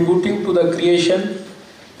contributing to the creation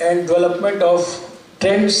and development of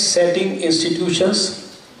trend-setting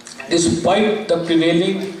institutions despite the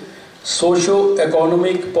prevailing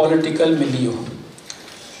socio-economic political milieu.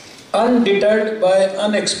 Undeterred by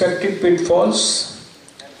unexpected pitfalls,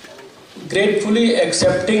 gratefully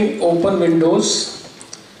accepting open windows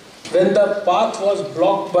when the path was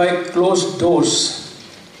blocked by closed doors,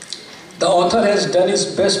 the author has done his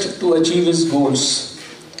best to achieve his goals.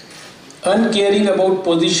 uncaring about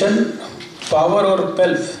position, power or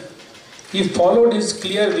pelf. He followed his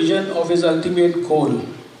clear vision of his ultimate goal,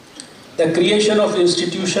 the creation of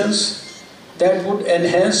institutions that would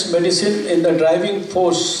enhance medicine in the driving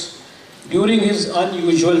force during his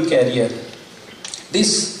unusual career.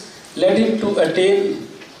 This led him to attain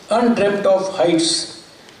undreamt of heights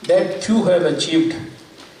that few have achieved.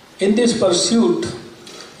 In this pursuit,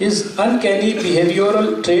 his uncanny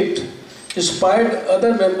behavioral trait inspired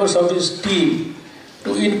other members of his team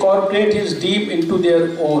to incorporate his dream into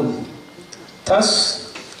their own.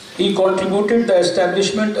 Thus, he contributed to the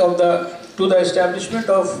establishment of the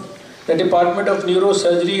Department of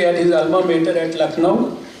Neurosurgery at his alma mater at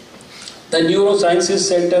Lucknow, the Neurosciences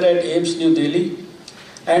Center at AIIMS New Delhi,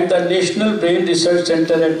 and the National Brain Research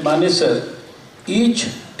Center at Manesar, each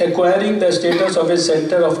acquiring the status of a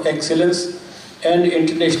center of excellence and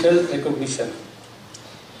international recognition.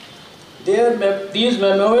 These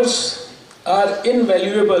memoirs are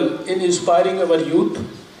invaluable in inspiring our youth.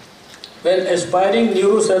 When aspiring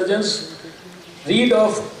neurosurgeons read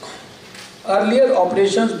of earlier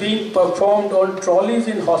operations being performed on trolleys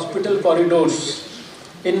in hospital corridors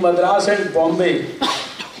in Madras and Bombay,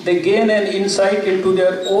 they gain an insight into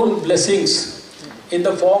their own blessings in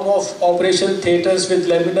the form of operation theatres with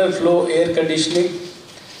laminar flow air conditioning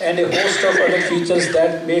and a host of other features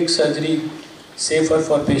that make surgery safer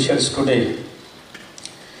for patients today.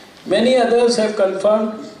 Many others have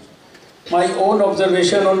confirmed my own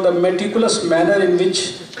observation on the meticulous manner in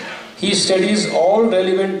which he studies all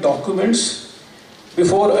relevant documents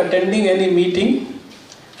before attending any meeting,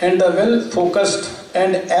 and the well-focused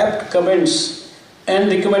and apt comments and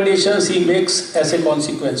recommendations he makes as a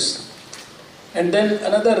consequence. And then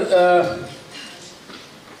another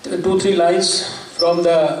 2-3 lines from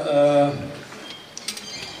the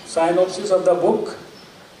synopsis of the book.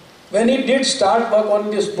 When he did start work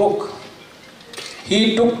on this book,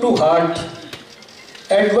 he took to heart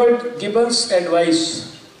Edward Gibbon's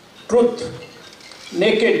advice: truth,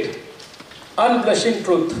 naked, unblushing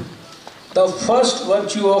truth, the first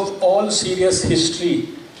virtue of all serious history,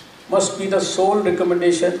 must be the sole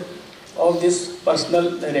recommendation of this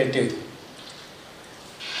personal narrative.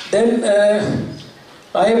 Then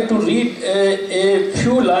I have to read a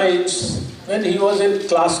few lines when he was in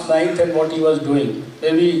class 9th and what he was doing.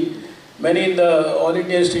 Maybe many in the All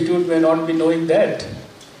India Institute may not be knowing that.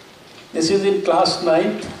 This is in class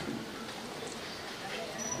 9th.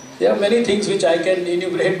 There are many things which I can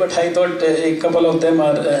enumerate, but I thought a couple of them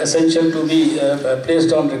are essential to be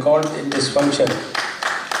placed on record in this function.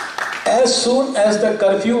 As soon as the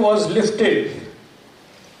curfew was lifted,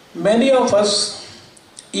 many of us,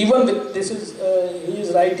 even with, he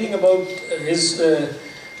is writing about his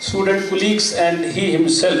student colleagues and he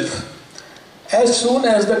himself. As soon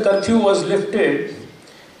as the curfew was lifted,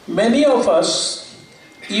 many of us,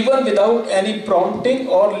 even without any prompting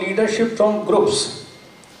or leadership from groups,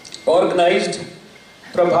 organized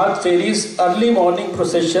Prabhat Fairies, early morning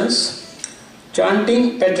processions,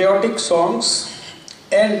 chanting patriotic songs,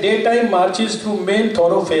 and daytime marches through main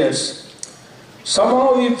thoroughfares.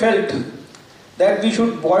 Somehow we felt that we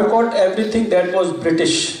should boycott everything that was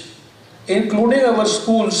British, including our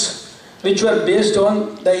schools, which were based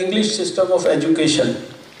on the English system of education.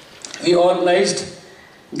 We organized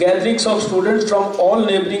gatherings of students from all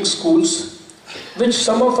neighboring schools, which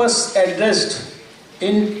some of us addressed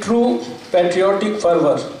in true patriotic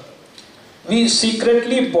fervor. We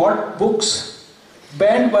secretly bought books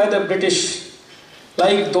banned by the British,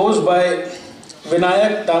 like those by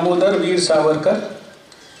Vinayak Damodar Veer Savarkar,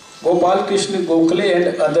 Gopal Krishna Gokhale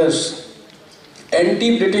and others.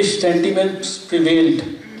 Anti-British sentiments prevailed.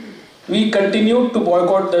 We continued to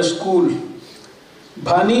boycott the school.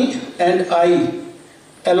 Bhani and I,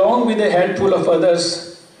 along with a handful of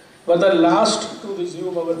others, were the last to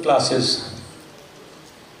resume our classes.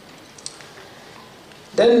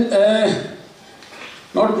 Then,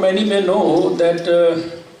 not many may know that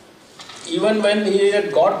even when he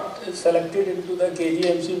had got selected into the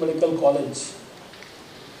KGMC Medical College,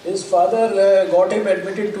 his father got him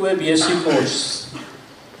admitted to a BSc course,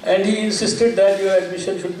 and he insisted that your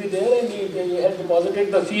admission should be there, and he had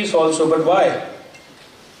deposited the fees also. But why?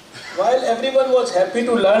 While everyone was happy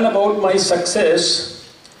to learn about my success,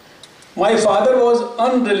 my father was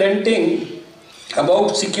unrelenting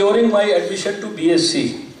about securing my admission to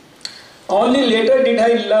BSc. Only later did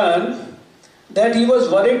I learn that he was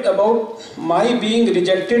worried about my being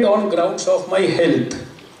rejected on grounds of my health.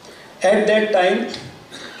 At that time,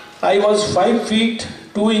 I was 5 feet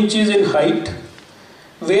 2 inches in height,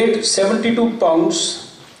 weighed 72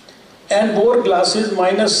 pounds, and wore glasses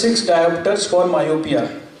 -6 diopters for myopia.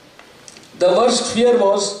 The worst fear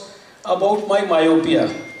was about my myopia.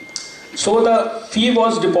 So the fee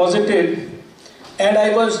was deposited and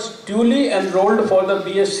I was duly enrolled for the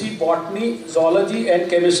BSc Botany, Zoology and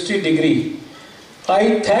Chemistry degree.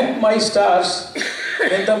 I thanked my stars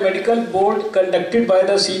when the medical board conducted by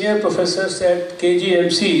the senior professors at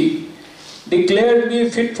KGMC declared me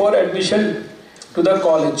fit for admission to the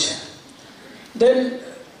college. Then,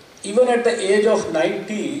 even at the age of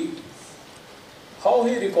 90, how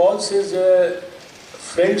he recalls his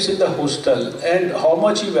friends in the hostel and how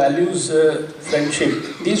much he values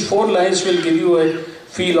friendship. These 4 lines will give you a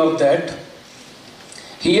feel of that.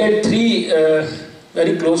 He had 3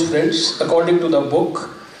 very close friends according to the book.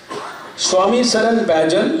 Swami Saran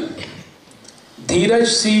Bajal, Dheeraj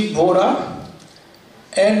C. Bora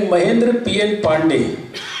and Mahendra P.N. Pandey.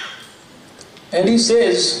 And he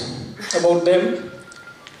says about them,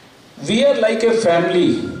 we are like a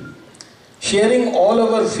family, sharing all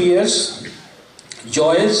our fears,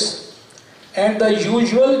 joys, and the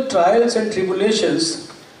usual trials and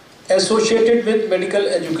tribulations associated with medical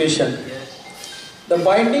education. The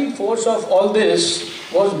binding force of all this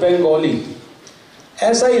was Bengali.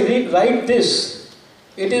 As I write this,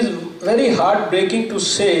 it is very heartbreaking to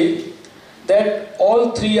say that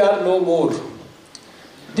all 3 are no more.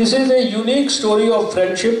 This is a unique story of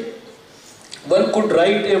friendship one could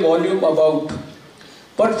write a volume about.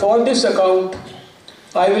 But for this account,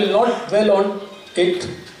 I will not dwell on it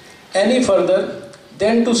any further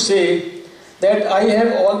than to say that I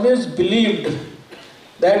have always believed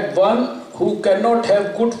that one who cannot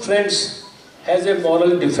have good friends has a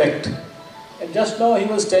moral defect. And just now he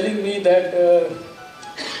was telling me that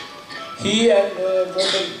he and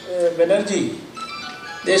Banerjee,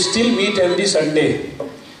 they still meet every Sunday.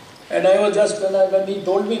 And I was just, when he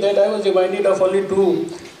told me that, I was reminded of only 2.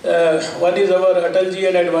 One is our Atalji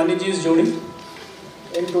and Advaniji's Jodi.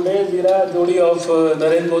 In today's era, Jodi of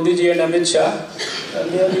Narendra Modi ji and Amit Shah.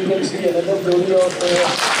 And there you can see another Jodi of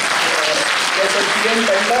PM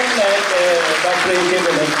Tandon and Dr. A.K.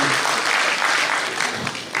 Banerjee.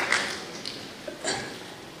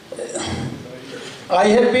 I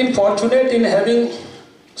have been fortunate in having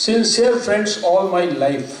sincere friends all my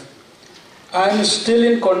life. I am still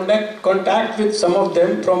in contact with some of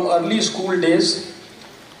them from early school days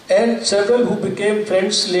and several who became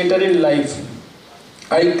friends later in life.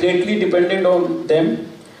 I greatly depended on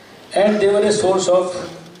them and they were a source of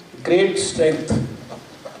great strength.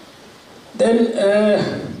 Then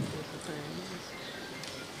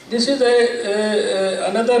this is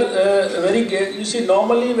another very great, you see,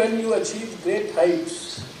 normally when you achieve great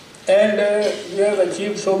heights and you have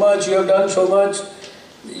achieved so much, you have done so much,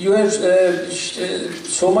 you have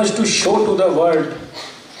so much to show to the world,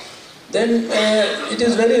 then it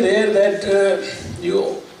is very rare that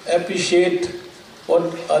you appreciate what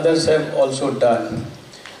others have also done.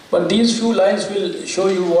 But these few lines will show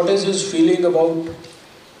you what is his feeling about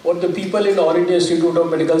what the people in All India Institute of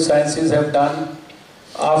Medical Sciences have done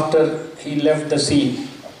after he left the scene.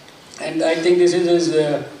 And I think this is his,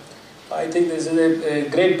 a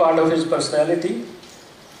great part of his personality.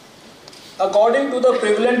 According to the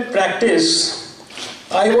prevalent practice,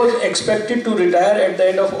 I was expected to retire at the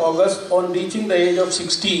end of August on reaching the age of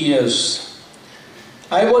 60 years.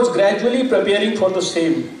 I was gradually preparing for the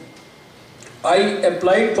same. I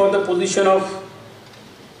applied for the position of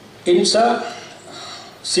INSA,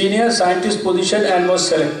 senior scientist position, and was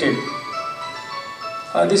selected.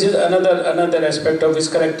 This is another aspect of his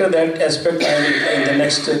character. That aspect I will in the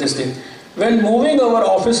next this thing. When moving our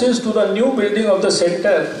offices to the new building of the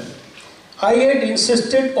center, I had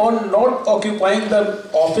insisted on not occupying the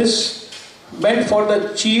office meant for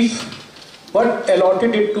the chief, but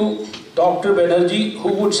allotted it to Dr. Banerjee,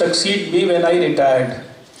 who would succeed me when I retired.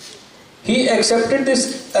 He accepted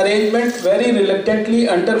this arrangement very reluctantly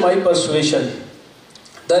under my persuasion.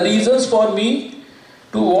 The reasons for me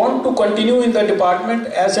to want to continue in the department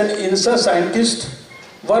as an INSA scientist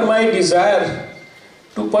were my desire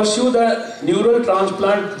to pursue the neural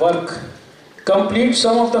transplant work, complete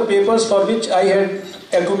some of the papers for which I had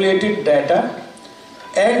accumulated data,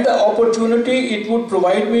 and the opportunity it would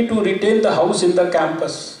provide me to retain the house in the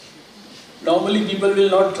campus. Normally people will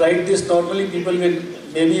not write this, normally people will,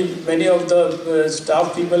 maybe many of the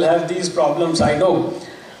staff people have these problems, I know.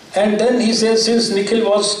 And then he says, since Nikhil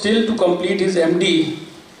was still to complete his MD,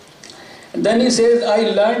 and then he says, I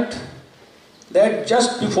learnt that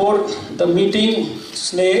just before the meeting,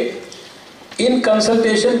 SNE, in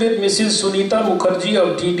consultation with Mrs. Sunita Mukherjee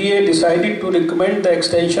of TDA, decided to recommend the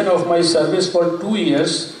extension of my service for 2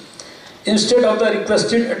 years instead of the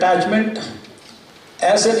requested attachment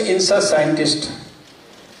as an INSA scientist.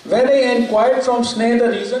 When I inquired from SNE the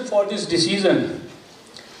reason for this decision,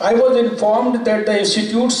 I was informed that the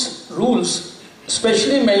institute's rules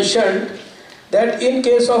specially mentioned that in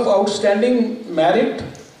case of outstanding merit,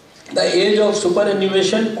 the age of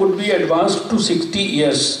superannuation could be advanced to 60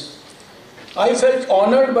 years. I felt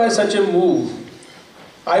honored by such a move.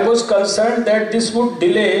 I was concerned that this would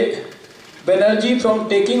delay Banerjee from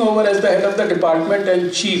taking over as the head of the department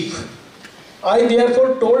and chief. I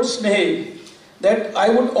therefore told Sneh that I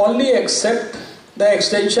would only accept the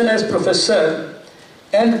extension as professor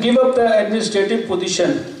and give up the administrative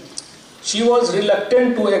position. She was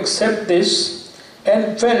reluctant to accept this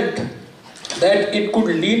and felt that it could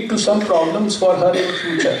lead to some problems for her in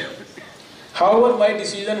future. However, my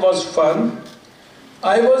decision was firm.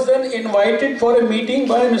 I was then invited for a meeting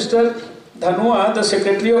by Mr. Dhanua, the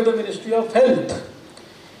Secretary of the Ministry of Health.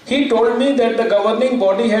 He told me that the governing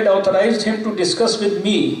body had authorized him to discuss with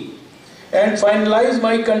me and finalize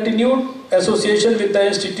my continued association with the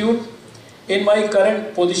institute in my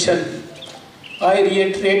current position. I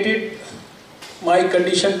reiterated my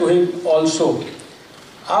condition to him also.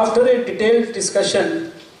 After a detailed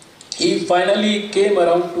discussion, he finally came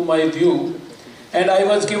around to my view and I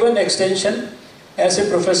was given extension as a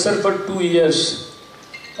professor for 2 years.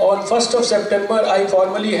 On 1st of September, I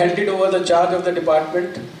formally handed over the charge of the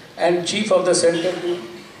department and chief of the center to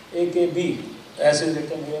AKB, as is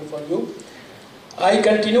written here for you. I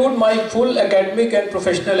continued my full academic and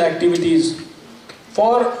professional activities.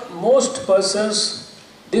 For most persons,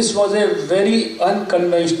 this was a very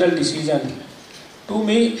unconventional decision. To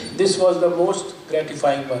me, this was the most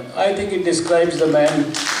gratifying one. I think it describes the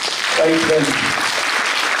man quite well.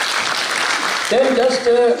 Then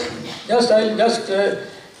I'll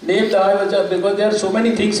name the because there are so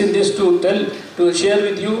many things in this to share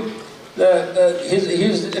with you.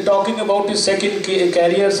 He's talking about his second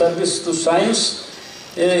career, service to science.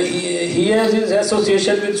 He has his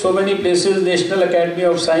association with so many places: National Academy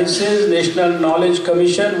of Sciences, National Knowledge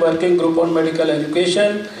Commission, Working Group on Medical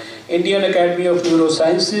Education, Indian Academy of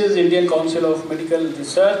Neurosciences, Indian Council of Medical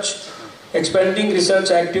Research, expanding research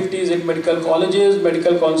activities in medical colleges,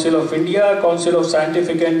 Medical Council of India, Council of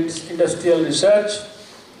Scientific and Industrial Research,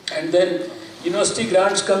 and then University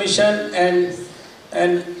Grants Commission and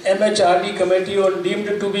MHRD Committee on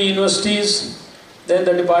Deemed to be Universities, then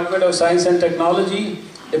the Department of Science and Technology,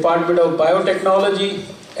 Department of Biotechnology,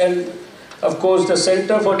 and of course the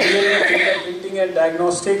Center for DNA Fingerprinting and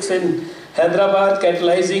Diagnostics in Hyderabad,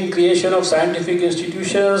 catalyzing creation of scientific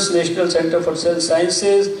institutions, National Center for Cell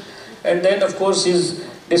Sciences, and then of course is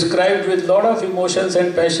described with lot of emotions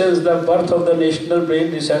and passions the birth of the National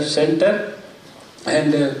Brain Research Center.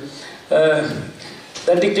 And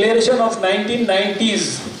the declaration of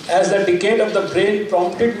 1990s as the decade of the brain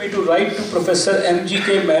prompted me to write to Professor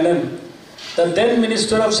M.G.K. Menon, the then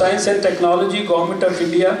Minister of Science and Technology, Government of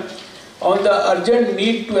India, on the urgent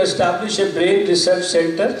need to establish a brain research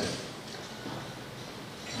center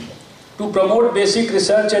to promote basic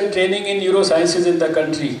research and training in neurosciences in the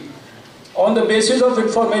country. On the basis of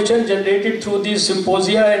information generated through these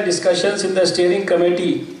symposia and discussions in the steering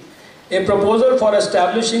committee, a proposal for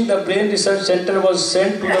establishing the Brain Research Center was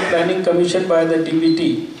sent to the Planning Commission by the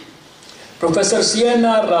DBT. Professor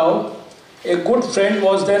C.N.R. Rao, a good friend,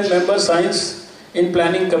 was then member science in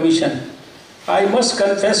Planning Commission. I must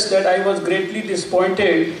confess that I was greatly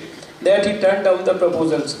disappointed that he turned down the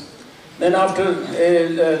proposals. Then after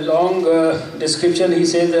a long description, he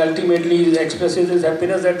says that ultimately he expresses his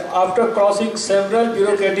happiness that after crossing several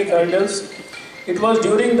bureaucratic hurdles, it was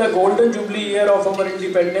during the golden jubilee year of our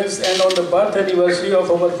independence and on the birth anniversary of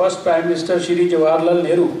our first Prime Minister Shri Jawaharlal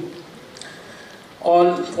Nehru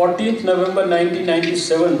on 14th November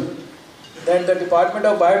 1997 that the Department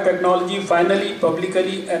of Biotechnology finally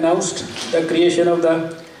publicly announced the creation of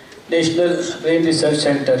the National Brain Research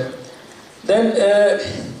Center. Then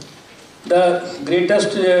the greatest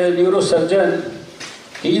neurosurgeon,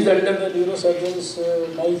 he is under the neurosurgeon's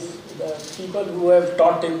knife. The people who have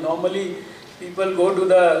taught him, normally people go to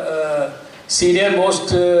the senior most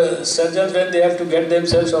surgeons when they have to get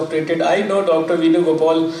themselves operated. I know Dr. Venu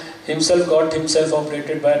Gopal himself got himself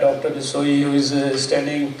operated by Dr. Bisoi, who is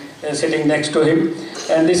sitting next to him.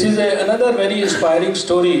 And this is another very inspiring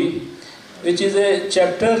story, which is a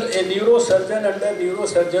chapter, a neurosurgeon under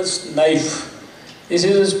neurosurgeon's knife. This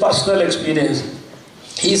is his personal experience.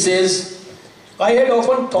 He says, I had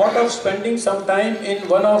often thought of spending some time in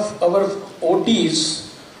one of our OTs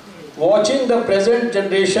watching the present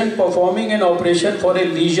generation performing an operation for a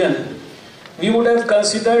lesion we would have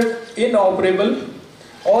considered inoperable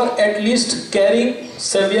or at least carrying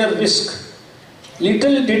severe risk.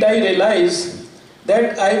 Little did I realize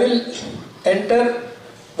that I will enter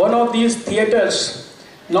one of these theatres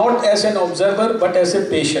not as an observer but as a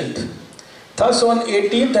patient. Thus, on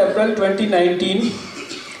 18th April 2019,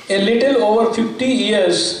 a little over 50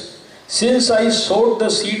 years since I sowed the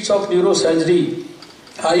seeds of neurosurgery,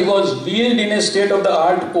 I was wheeled in a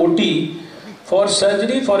state-of-the-art OT for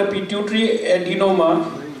surgery for a pituitary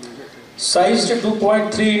adenoma sized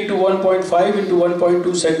 2.3 into 1.5 into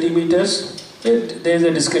 1.2 centimeters. There is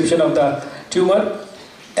a description of the tumor.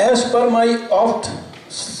 As per my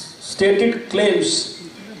oft-stated claims,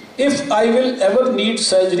 if I will ever need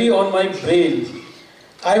surgery on my brain,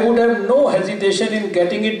 I would have no hesitation in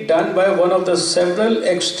getting it done by one of the several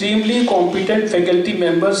extremely competent faculty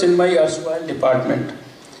members in my erstwhile department.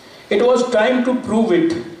 It was time to prove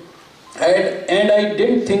it, and I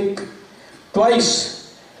didn't think twice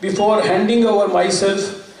before handing over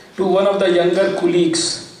myself to one of the younger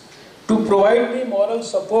colleagues. To provide me moral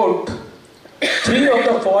support, 3 of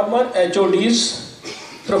the former HODs,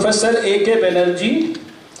 Professor A.K. Banerjee,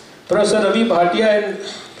 Professor Ravi Bhatia and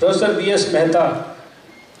Professor V.S. Mehta,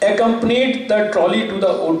 accompanied the trolley to the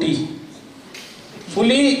OT.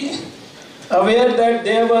 Fully aware that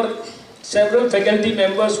there were several faculty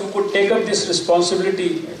members who could take up this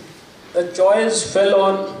responsibility, the choice fell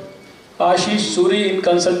on Ashish Suri in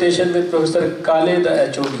consultation with Professor Kale,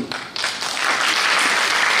 the HOD.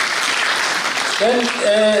 Then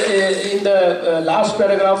in the last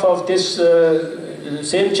paragraph of this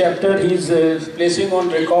same chapter, he is placing on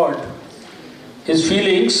record his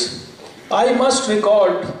feelings. I must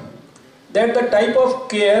record that the type of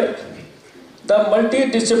care, the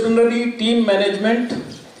multidisciplinary team management,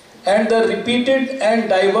 and the repeated and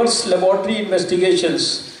diverse laboratory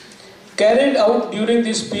investigations carried out during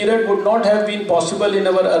this period would not have been possible in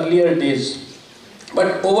our earlier days.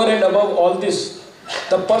 But over and above all this,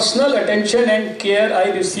 the personal attention and care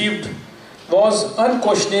I received was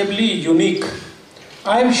unquestionably unique.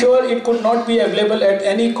 I am sure it could not be available at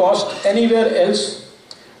any cost anywhere else,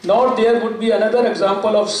 nor there would be another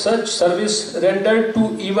example of such service rendered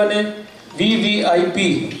to even a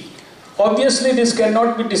VVIP. Obviously, this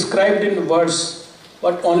cannot be described in words,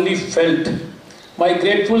 but only felt. My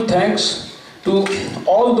grateful thanks to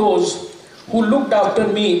all those who looked after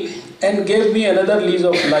me and gave me another lease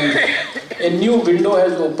of life. A new window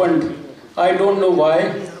has opened. I don't know why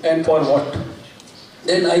and for what.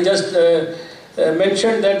 Then I just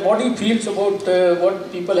mentioned that what he feels about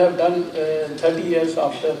what people have done 30 years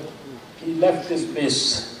after he left this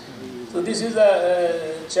place. So this is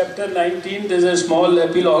chapter 19. There is a small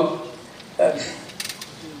epilogue.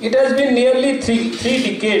 It has been nearly three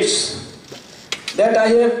decades that I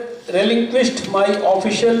have relinquished my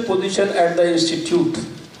official position at the institute.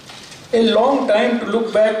 A long time to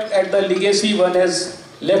look back at the legacy one has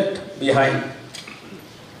left behind.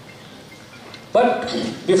 But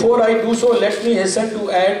before I do so, let me hasten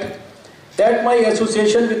to add that my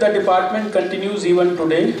association with the department continues even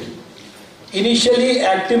today. Initially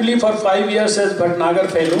actively for 5 years as Bhatnagar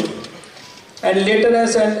Fellow and later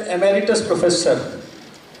as an emeritus professor.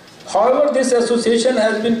 However, this association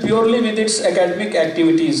has been purely with its academic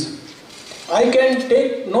activities. I can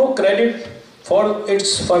take no credit for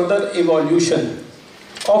its further evolution.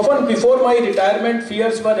 Often before my retirement,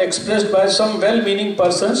 fears were expressed by some well-meaning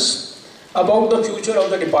persons about the future of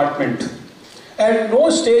the department. At no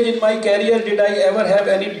stage in my career did I ever have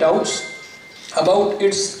any doubts about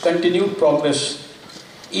its continued progress.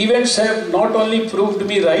 Events have not only proved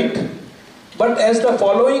me right, but as the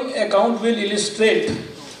following account will illustrate,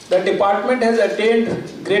 the department has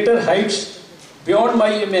attained greater heights beyond my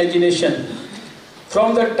imagination.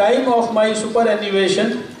 From the time of my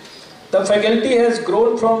superannuation, the faculty has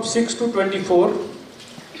grown from 6 to 24,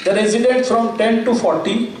 the residents from 10 to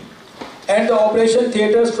 40, and the operation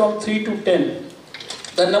theatres from 3 to 10.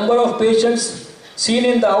 The number of patients seen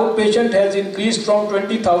in the outpatient has increased from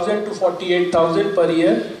 20,000 to 48,000 per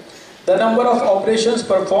year. The number of operations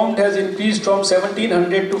performed has increased from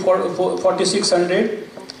 1,700 to 4,600.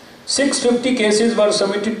 650 cases were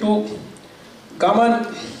submitted to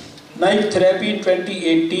gamma knife therapy in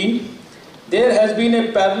 2018. There has been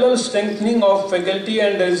a parallel strengthening of faculty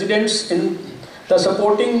and residents in the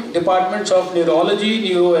supporting departments of neurology,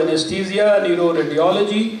 neuroanesthesia,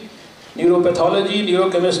 neuroradiology, neuropathology,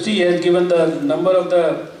 neurochemistry has given the number of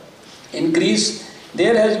the increase.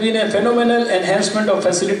 There has been a phenomenal enhancement of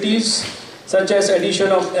facilities such as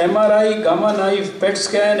addition of MRI, gamma knife, PET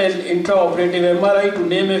scan and intraoperative MRI to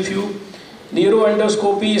name a few.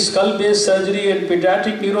 Neuroendoscopy, skull-based surgery and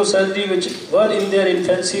pediatric neurosurgery, which were in their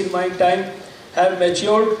infancy in my time, have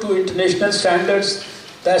matured to international standards.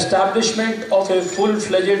 The establishment of a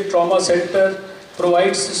full-fledged trauma center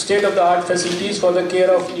provides state-of-the-art facilities for the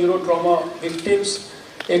care of neurotrauma victims.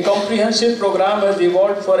 A comprehensive program has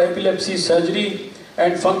evolved for epilepsy surgery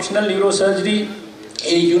and functional neurosurgery,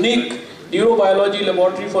 a unique neurobiology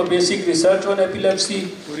laboratory for basic research on epilepsy,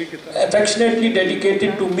 affectionately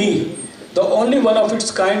dedicated to me. The only one of its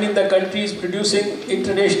kind in the country is producing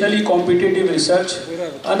internationally competitive research.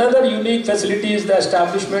 Another unique facility is the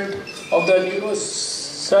establishment of the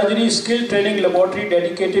Neurosurgery Skill Training Laboratory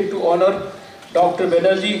dedicated to honor Dr.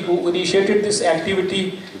 Banerjee, who initiated this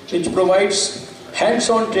activity, which provides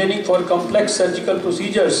hands-on training for complex surgical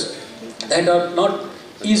procedures that are not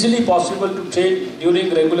easily possible to train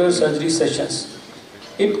during regular surgery sessions.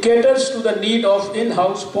 It caters to the need of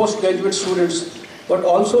in-house postgraduate students, but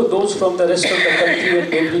also those from the rest of the country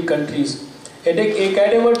and neighboring countries. A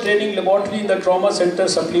cadaver training laboratory in the trauma center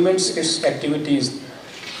supplements its activities.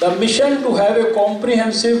 The mission to have a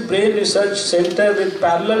comprehensive brain research center with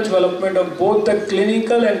parallel development of both the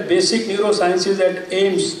clinical and basic neurosciences at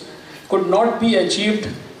AIIMS could not be achieved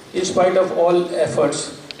in spite of all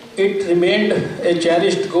efforts. It remained a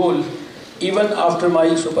cherished goal even after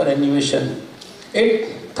my superannuation.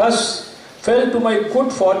 It thus fell to my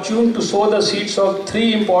good fortune to sow the seeds of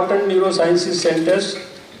three important neurosciences centers: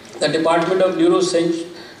 the Department of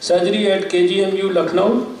Neurosurgery at KGMU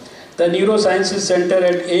Lucknow, the Neurosciences Center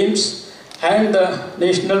at AIIMS, and the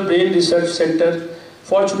National Brain Research Center.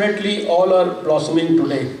 Fortunately, all are blossoming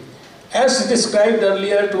today. As described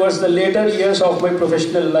earlier, towards the later years of my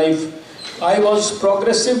professional life, I was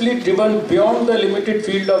progressively driven beyond the limited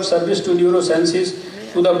field of service to neurosciences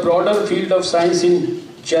to the broader field of science in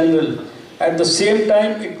general. At the same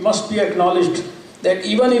time, it must be acknowledged that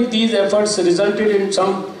even if these efforts resulted in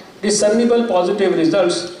some discernible positive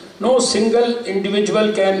results, no single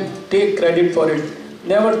individual can take credit for it.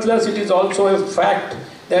 Nevertheless, it is also a fact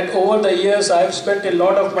that over the years I have spent a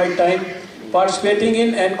lot of my time participating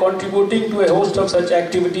in and contributing to a host of such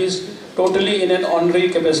activities, totally in an honorary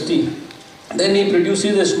capacity. Then he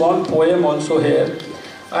produces a small poem also here.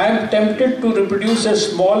 I am tempted to reproduce a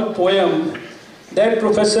small poem that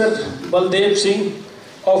Professor Baldev Singh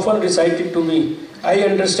often recited to me. I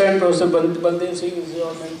understand Professor Baldev Singh is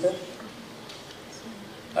your mentor.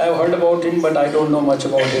 I have heard about him, but I don't know much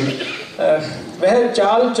about him. वह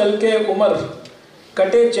चाल चल के उमर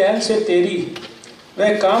कटे चैन से तेरी,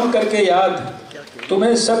 वह काम करके याद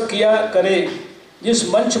तुम्हें सब किया करे, जिस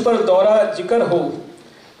मंच पर दौरा जिक्र हो,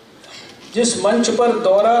 जिस मंच पर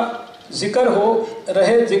दौरा जिक्र हो,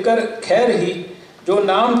 रहे जिक्र खैर ही, जो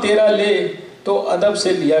नाम तेरा ले तो अदब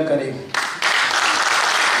से लिया करे.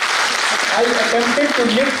 I attempted to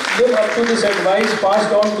live up to this advice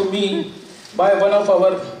passed on to me by one of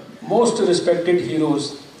our most respected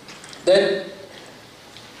heroes. Then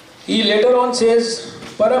he later on says,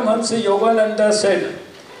 Paramhansa Yogananda said,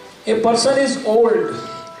 a person is old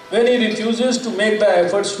when he refuses to make the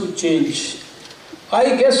efforts to change.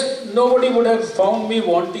 I guess nobody would have found me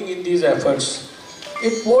wanting in these efforts.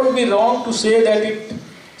 It won't be wrong to say that it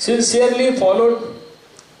sincerely followed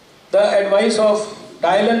the advice of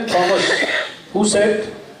Dylan Thomas, who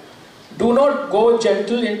said, do not go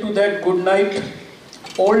gentle into that good night.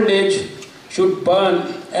 Old age should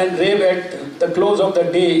burn and rave at the close of the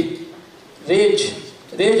day. Rage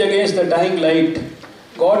against the dying light.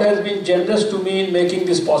 God has been generous to me in making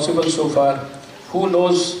this possible so far. Who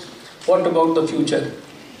knows what about the future?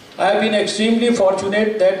 I have been extremely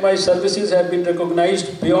fortunate that my services have been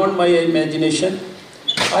recognized beyond my imagination.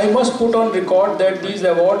 I must put on record that these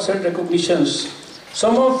awards and recognitions,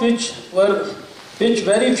 some of which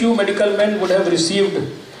very few medical men would have received,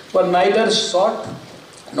 were neither sought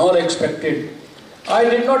nor expected. I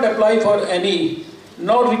did not apply for any,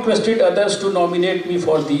 nor requested others to nominate me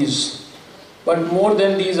for these. But more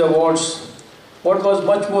than these awards, what was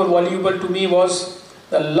much more valuable to me was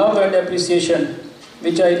the love and appreciation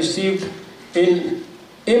which I received in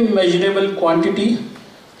immeasurable quantity,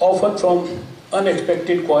 often from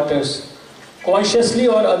unexpected quarters. Consciously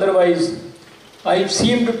or otherwise, I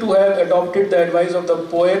seemed to have adopted the advice of the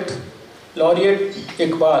poet laureate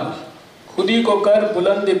Iqbal. खुदी को कर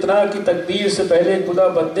बुलंद इतना कि तकदीर से पहले खुदा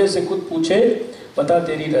बंदे से खुद पूछे बता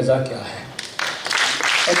तेरी रज़ा क्या है.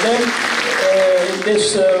 And then in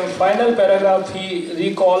this final paragraph he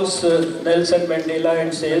recalls Nelson Mandela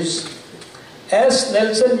and says, as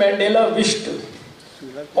Nelson Mandela wished,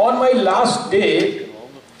 on my last day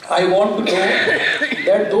I want to know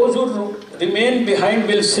that those who remain behind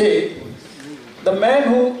will say, the man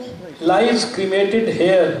who lies cremated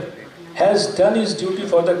here has done his duty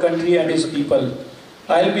for the country and his people.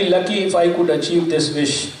 I'll be lucky if I could achieve this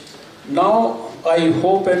wish. Now I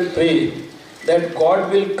hope and pray that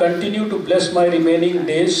God will continue to bless my remaining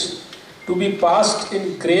days to be passed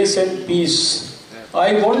in grace and peace.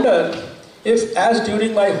 I wonder If, as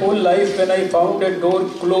during my whole life, when I found a door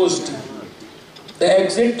closed, the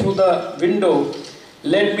exit through the window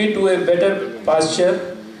led me to a better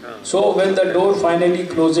pasture, so when the door finally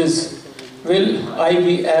closes, will I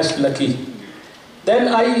be as lucky? Then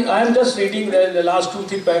I am just reading the last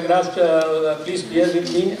 2-3 paragraphs. Please bear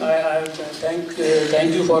with me. I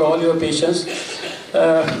thank you for all your patience.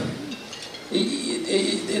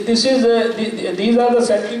 These are the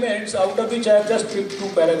sentiments out of which I have just picked 2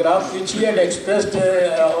 paragraphs, which he had expressed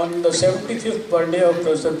on the 75th birthday of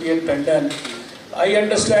Professor P. N. Tandon. I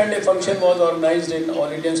understand a function was organized in All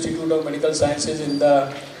India Institute of Medical Sciences in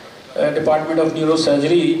the Department of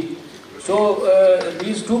Neurosurgery. So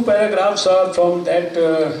these 2 paragraphs are from that,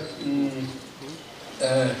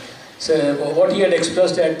 what he had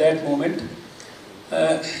expressed at that moment.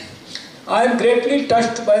 I am greatly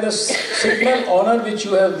touched by the signal honor which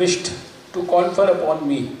you have wished to confer upon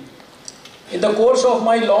me. In the course of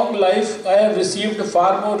my long life, I have received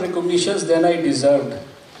far more recognitions than I deserved.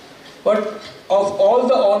 But of all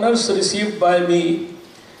the honors received by me,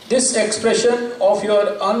 this expression of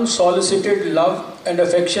your unsolicited love and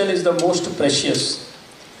affection is the most precious.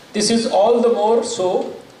 This is all the more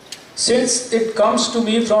so since it comes to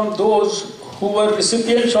me from those who were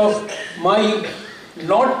recipients of my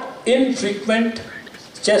not infrequent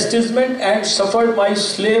chastisement and suffered my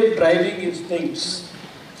slave driving instincts.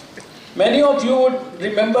 Many of you would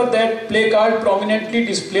remember that placard prominently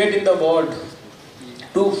displayed in the ward.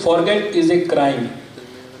 To forget is a crime.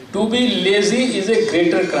 To be lazy is a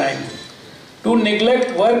greater crime. To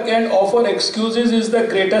neglect work and offer excuses is the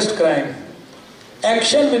greatest crime.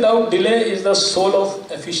 Action without delay is the soul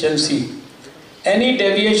of efficiency. Any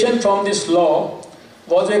deviation from this law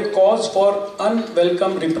was a cause for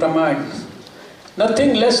unwelcome reprimand.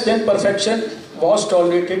 Nothing less than perfection was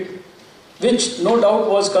tolerated, which no doubt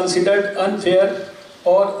was considered unfair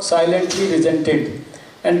or silently resented.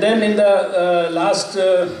 And then in the last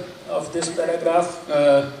of this paragraph,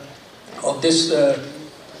 of this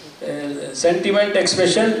sentiment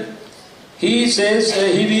expression, he says,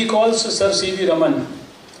 he recalls Sir C.V. Raman,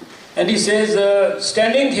 and he says,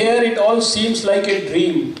 standing here it all seems like a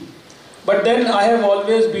dream, but then I have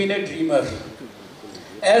always been a dreamer.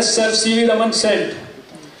 As Sir C.V. Raman said,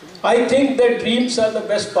 I think that dreams are the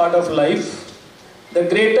best part of life. The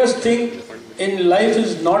greatest thing in life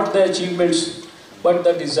is not the achievements, but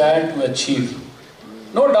the desire to achieve.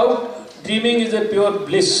 No doubt, dreaming is a pure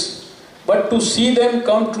bliss, but to see them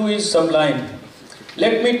come true is sublime.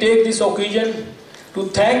 Let me take this occasion to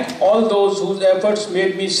thank all those whose efforts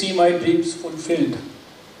made me see my dreams fulfilled.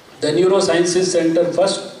 The Neurosciences Center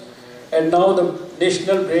first, and now the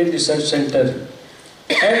National Brain Research Center.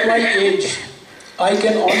 At my age, I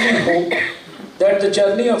can only hope that the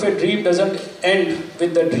journey of a dream doesn't end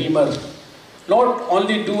with the dreamer. Not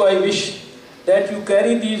only do I wish that you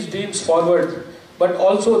carry these dreams forward, but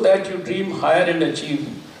also that you dream higher and achieve.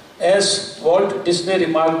 As Walt Disney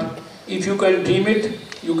remarked, if you can dream it,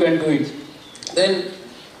 you can do it. Then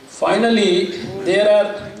finally,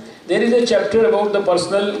 there is a chapter about the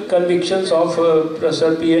personal convictions of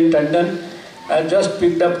Professor P. N. Tandon. I just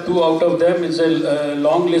picked up 2 out of them. It's a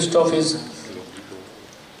long list of his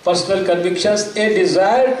personal convictions. A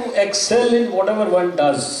desire to excel in whatever one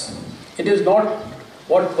does. It is not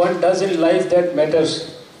what one does in life that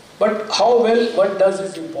matters, but how well one does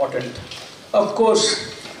is important. Of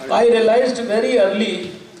course, I realized very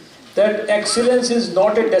early that excellence is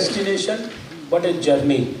not a destination, but a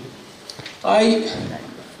journey.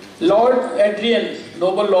 Lord Adrian,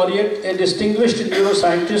 Nobel laureate, a distinguished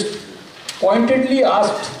neuroscientist, pointedly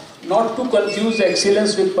asked not to confuse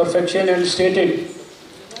excellence with perfection and stated,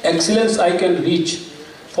 excellence I can reach,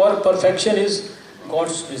 for perfection is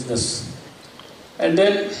God's business. And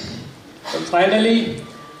then finally,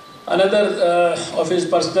 another of his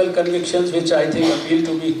personal convictions which I think appeal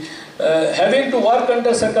to me, having to work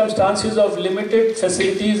under circumstances of limited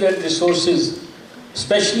facilities and resources,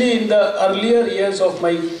 especially in the earlier years of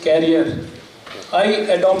my career, I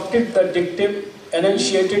adopted the dictum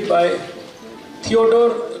enunciated by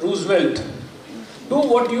Theodore Roosevelt: do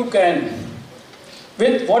what you can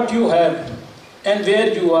with what you have and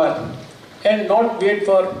where you are, and not wait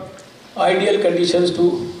for ideal conditions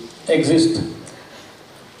to exist.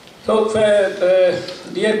 So,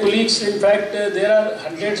 dear colleagues, in fact, there are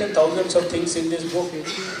hundreds and thousands of things in this book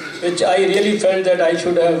which I really felt that I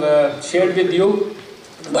should have shared with you.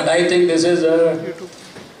 But I think this is a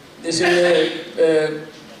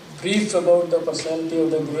brief about the personality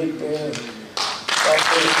of the great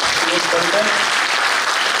Dr. Tandon.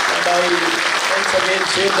 And I once again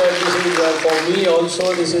say that this is for me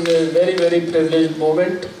also, this is a very, very privileged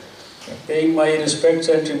moment, paying my respects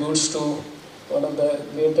and tributes to one of the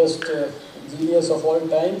greatest genius of all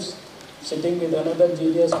times, sitting with another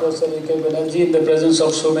genius, Professor A.K. Banerjee, in the presence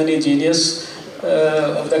of so many genius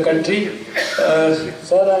of the country.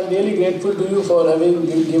 Sir, I am really grateful to you for having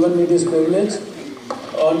given me this privilege.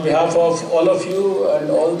 On behalf of all of you and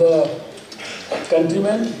all the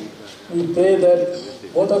countrymen, we pray that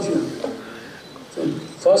both of you should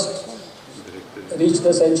first reach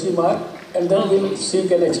the century mark and then we'll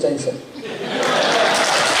seek an extension.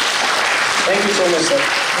 Thank you so much, sir.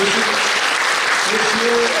 Wish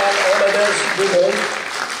you and all others good health.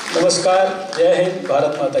 Namaskar. Jai Hind.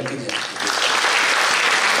 Bharat Mata ki jai.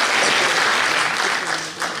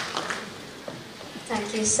 Thank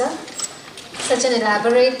you, sir. Such an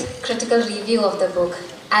elaborate critical review of the book.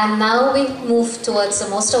 And now we move towards the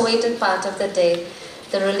most awaited part of the day,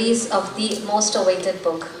 the release of the most awaited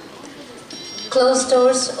book. Closed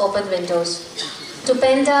doors, open windows. To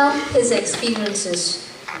pen down his experiences,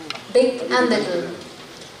 big and little,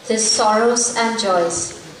 his sorrows and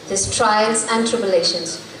joys, his trials and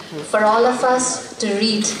tribulations, for all of us to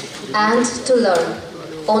read and to learn.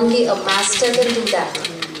 Only a master can do that.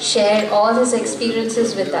 Share all his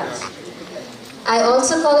experiences with us. I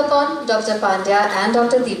also call upon Dr. Pandya and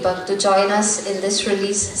Dr. Deepak to join us in this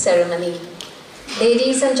release ceremony.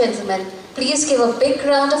 Ladies and gentlemen, please give a big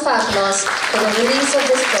round of applause for the release of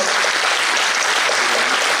this book.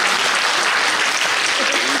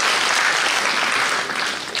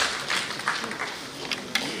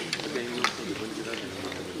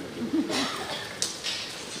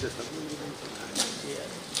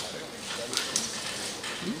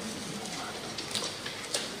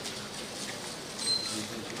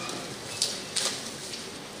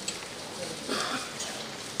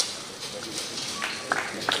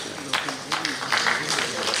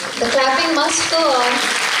 The clapping must go on.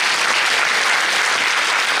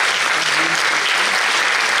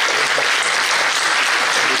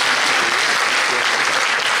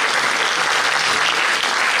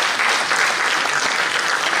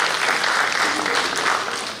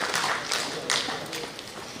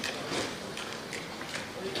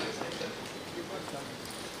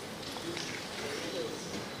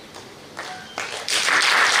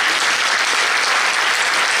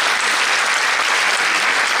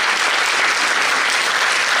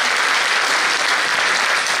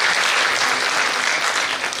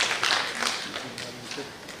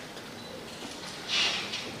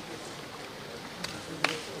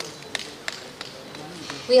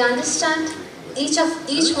 We understand each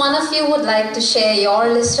one of you would like to share your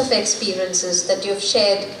list of experiences that you've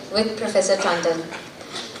shared with Professor Tandon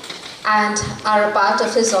and are a part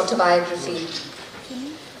of his autobiography.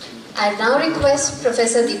 I now request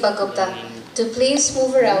Professor Deepak Gupta to please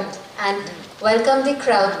move around and welcome the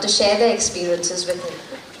crowd to share their experiences with him.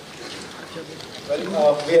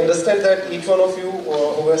 Well, we understand that each one of you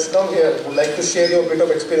who has come here would like to share your bit of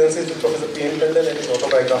experiences with Professor P.M. Tandon and his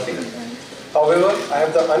autobiography. However, I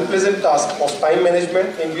have the unpleasant task of time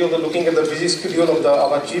management in view of looking at the busy schedule of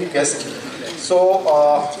our chief guest. So,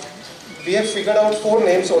 we have figured out 4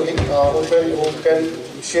 names only who can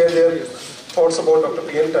share their thoughts about Dr.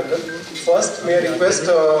 P.M. Tandon. First, may I request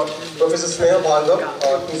Professor Sneha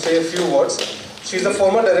Bhargav to say a few words. She is the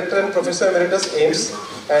former director and professor emeritus AIIMS,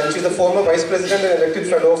 and she is the former vice president and elected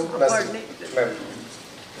fellow of NASDAQ. Ma'am.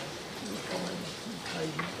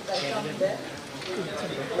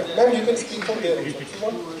 Ma'am, you can speak from there. If you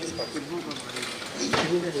want, please come.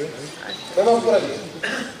 Ma'am, आप पूरा लिया.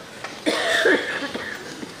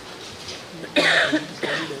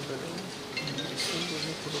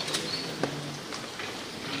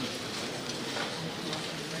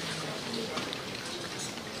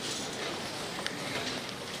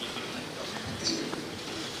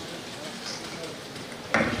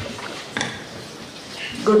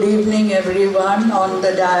 Good evening, everyone on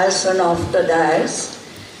the dais and off the dais.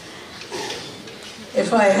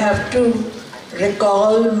 If I have to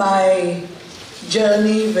recall my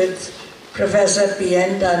journey with Professor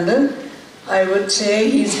P.M. Tandon, I would say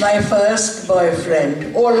he's my first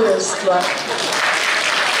boyfriend, oldest one.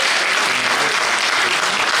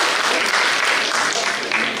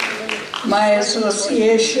 My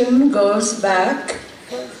association goes back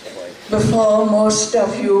before most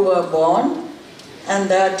of you were born, and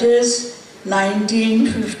that is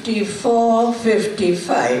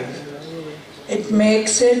 1954-55. It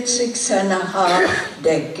makes it 6.5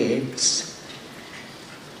 decades.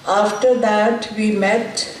 After that, we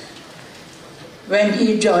met when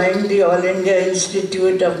he joined the All India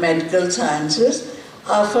Institute of Medical Sciences.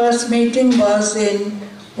 Our first meeting was in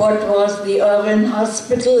what was the Irvine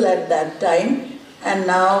Hospital at that time, and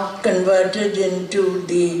now converted into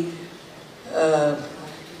the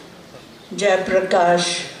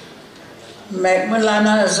Jayaprakash,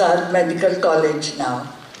 Maulana Azad Medical College now.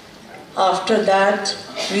 After that,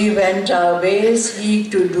 we went our ways, he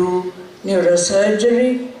to do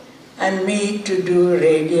neurosurgery and me to do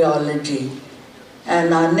radiology.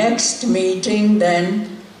 And our next meeting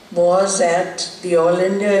then was at the All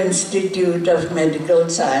India Institute of Medical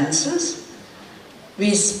Sciences.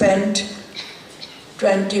 We spent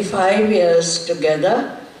 25 years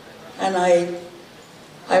together, and I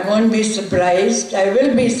won't be surprised, I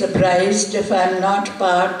will be surprised if I'm not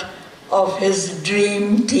part of his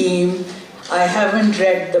dream team. I haven't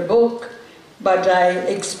read the book, but I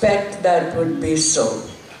expect that would be so.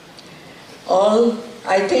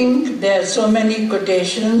 I think there are so many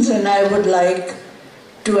quotations, and I would like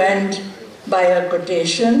to end by a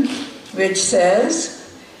quotation which says,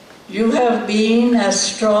 "You have been as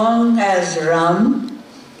strong as rum,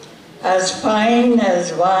 as fine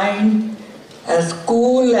as wine, as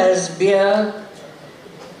cool as beer,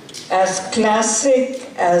 as classic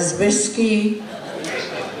as whiskey,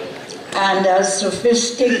 and as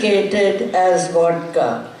sophisticated as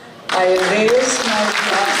vodka. I raise my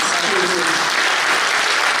glass to you."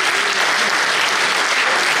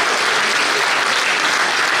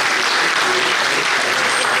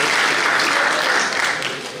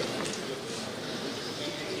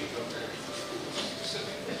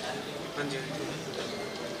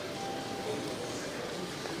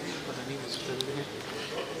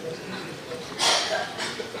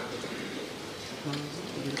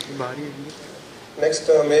 Next,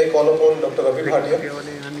 may I call upon Dr. Ravi Bhatia.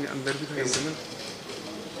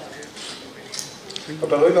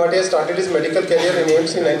 Dr. Ravi Bhatia started his medical career in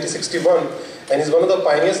AIIMS in 1961 and is one of the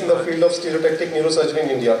pioneers in the field of stereotactic neurosurgery in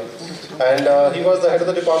India. And he was the head of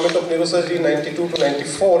the Department of Neurosurgery in 92 to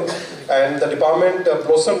 94, and the department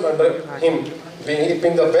blossomed under him,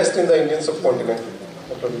 being the best in the Indian subcontinent.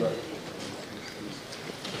 Dr. Ravi Bhatia.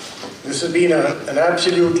 This has been an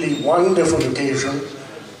absolutely wonderful occasion,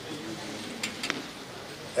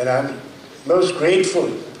 and I'm most grateful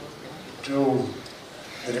to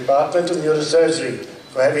the Department of Neurosurgery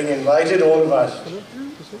for having invited all of us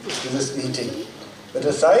to this meeting. But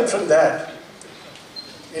aside from that,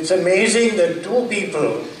 it's amazing that two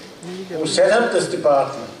people who set up this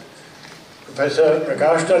department, Professor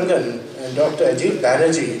Prakash Tandon and Dr. Ajit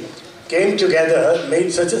Banerjee, came together,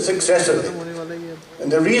 made such a success of it.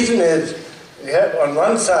 And the reason is, we have on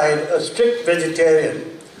one side a strict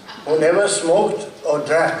vegetarian who never smoked or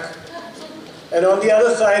drank. And on the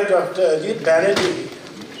other side, Dr. Ajit Banerjee,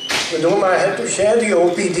 with whom I had to share the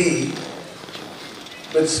OPD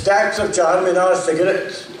with stacks of Charminar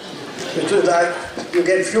cigarettes, which was like you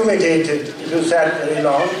get fumigated if you sat very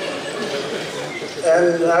long.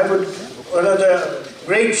 And I would, one of the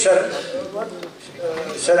great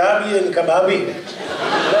Sharabi and Kababi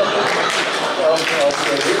of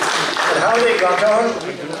Delhi. And how they got on,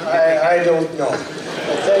 I don't know.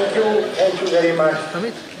 But thank you very much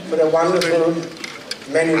for a wonderful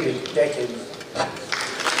many decades.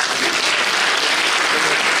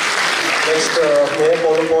 Next, may I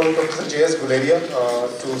call upon Professor J.S. Guleria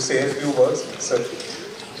to say a few words. Sir,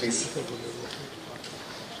 please.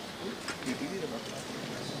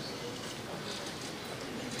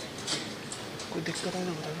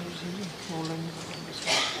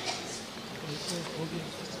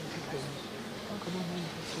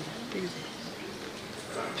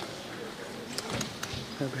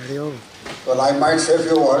 Well, I might say a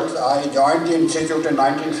few words. I joined the institute in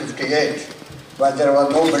 1958 when there was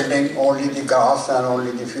no building, only the grass and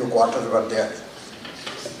only the few quarters were there.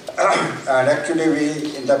 And actually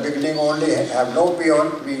we, in the beginning, only have no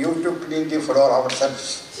peon. We used to clean the floor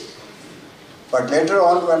ourselves. But later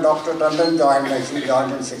on, when Dr. Tandon joined, he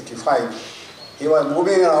joined in 65, he was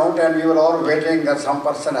moving around and we were all waiting that some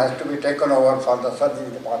person has to be taken over for the surgery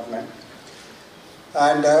department.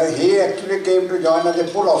 And he actually came to join as a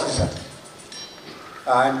pool officer.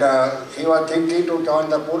 And he was thinking to join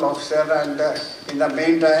the pool officer, and in the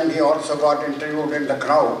meantime he also got interviewed in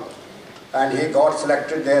Lucknow and he got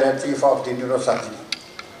selected there as chief of the neurosurgery.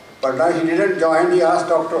 But now he didn't join. He asked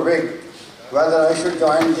Dr. Vig whether I should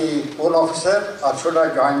join the pool officer or should I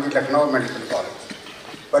join the Lucknow Medical College.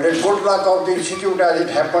 But it's good luck of the institute as it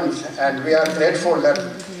happens, and we are grateful that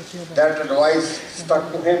that advice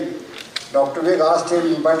stuck to him. Dr. Vig asked him,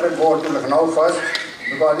 you better go to Lucknow first,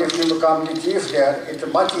 because if you become the chief there, it's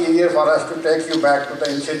much easier for us to take you back to the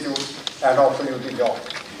institute and offer you the job.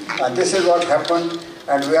 And this is what happened,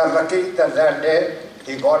 and we are lucky that that day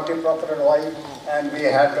he got the proper advice and we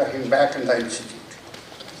had him back in the institute.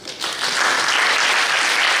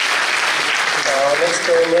 Next,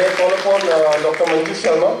 may I call upon Dr. Manju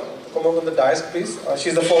Sharma come up on the dais, please. She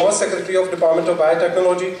is the former Secretary of Department of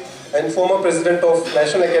Biotechnology and former President of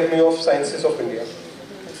National Academy of Sciences of India.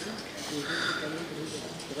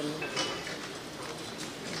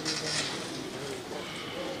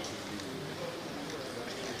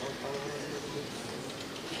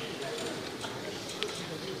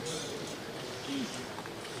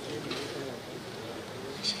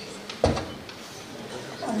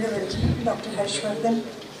 Honorable Dr. Harshvardhan,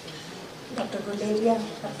 Dr. Guleria,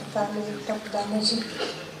 Dr. Kavli, Dr. Banerjee,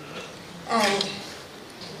 and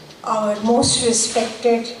our most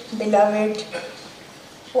respected, beloved,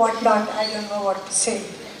 whatnot, I don't know what to say,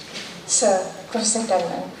 Sir Professor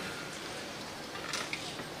Tandon,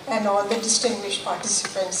 and all the distinguished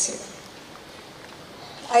participants here.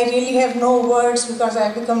 I really have no words because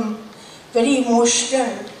I become very emotional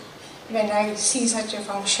when I see such a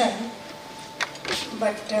function.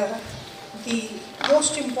 But the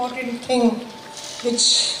most important thing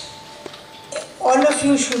which all of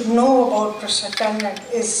you should know about Professor Tandon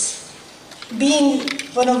is being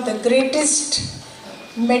one of the greatest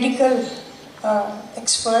medical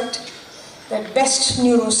expert, the best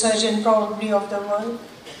neurosurgeon probably of the world.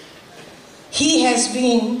 He has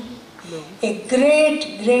been a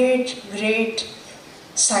great, great, great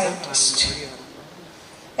scientist.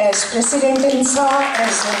 As President INSA,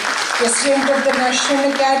 as a President of the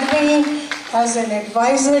National Academy, as an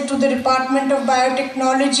advisor to the Department of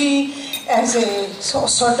Biotechnology, as a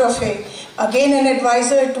again an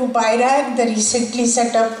advisor to BIRAG, the recently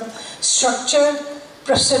set up structure.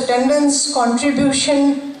 Professor Tandon's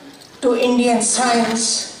contribution to Indian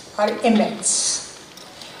science are immense.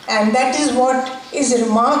 And that is what is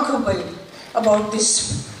remarkable about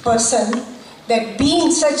this person, that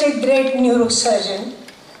being such a great neurosurgeon,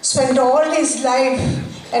 spent all his life,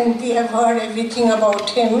 and we have heard everything about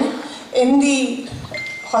him, in the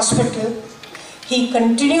hospital. He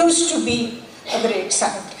continues to be a great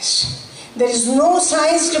scientist. There is no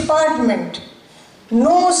science department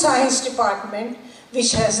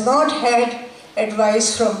which has not had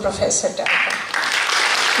advice from Professor Tandon.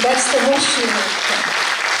 That's the most unique thing.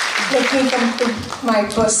 Let me come to my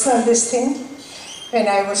personal thing. When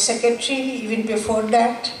I was secretary, even before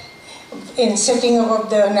that, in setting up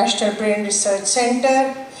the National Brain Research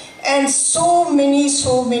Center, and so many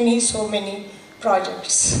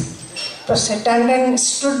projects. Professor Tandon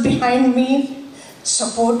stood behind me,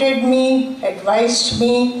 supported me, advised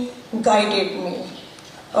me, guided me.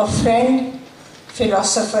 A friend,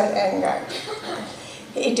 philosopher and guide.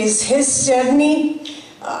 It is his journey.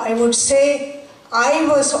 I would say I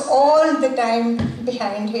was all the time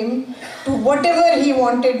behind him to whatever he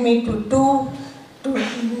wanted me to do,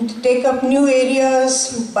 to take up new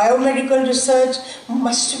areas. Biomedical research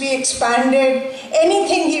must be expanded.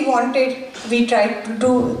 Anything he wanted, we tried to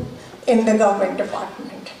do in the government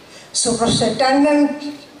department. So Professor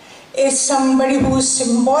Tandon is somebody who is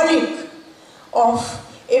symbolic of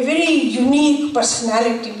a very unique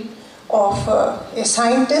personality of a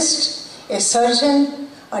scientist, a surgeon,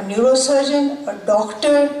 a neurosurgeon, a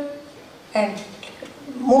doctor, and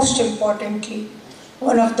most importantly,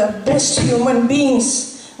 one of the best human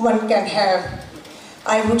beings one can have.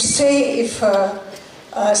 I would say if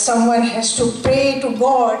someone has to pray to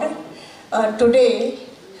God today,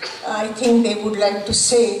 I think they would like to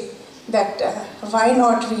say that why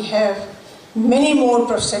not we have many more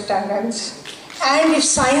Professor Tandons, and if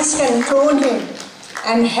science can clone him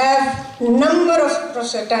and have number of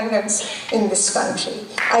Professor Tandons in this country,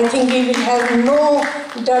 I think we will have no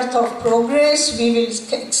dearth of progress. We will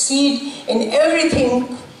succeed in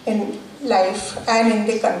everything in life and in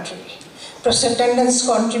the country. Professor Tandon's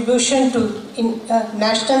contribution to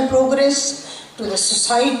national progress, to the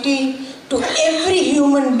society, to every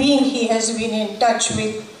human being he has been in touch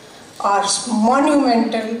with are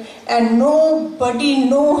monumental, and nobody,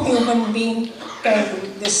 no human being can do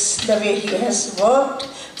this the way he has worked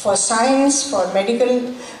for science, for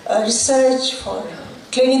medical research, for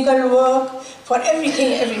clinical work, for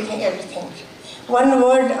everything. One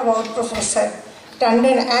word about Professor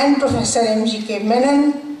Tandon and Professor M.G.K.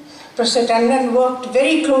 Menon. Professor Tandon worked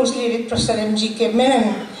very closely with Professor M.G.K.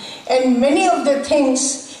 Menon, and many of the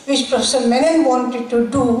things which Professor Menon wanted to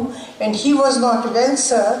do when he was not well,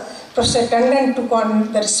 sir, Professor Tandon took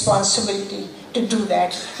on the responsibility to do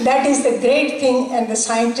that. That is the great thing, and the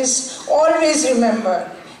scientists always remember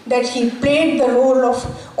that he played the role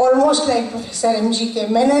of almost like Professor M.G.K.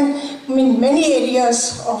 Menon in many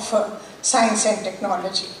areas of science and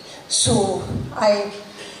technology. So I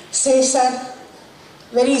say, sir,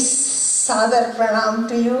 very sadar pranam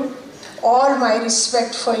to you, all my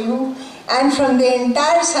respect for you, and from the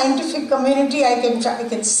entire scientific community I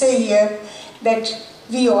can say here that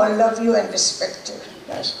We all love you and respect you.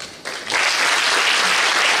 Yes.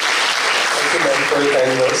 Thank you, ma'am, for your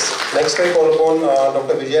kind words. Next, I call upon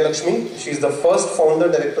Dr. Vijaya Lakshmi. She is the first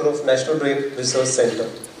founder director of National Brain Research Center.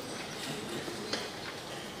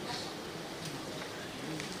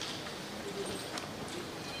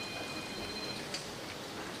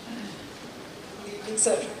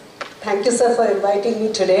 Sir, thank you, sir, for inviting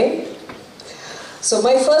me today. So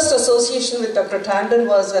my first association with Dr. Tandon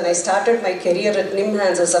was when I started my career at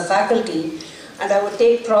NIMHANS as a faculty, and I would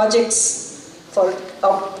take projects for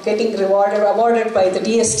getting awarded by the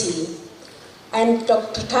DST. And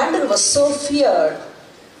Dr. Tandon was so feared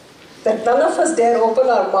that none of us dare open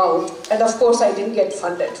our mouth, and of course I didn't get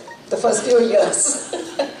funded the first few years.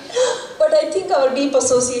 But I think our deep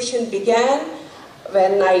association began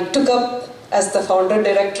when I took up as the founder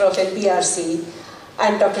director of NBRC,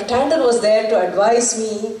 and Dr. Tandon was there to advise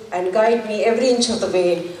me and guide me every inch of the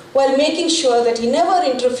way, while making sure that he never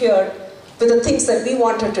interfered with the things that we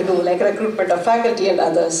wanted to do, like recruitment of faculty and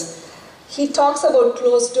others. He talks about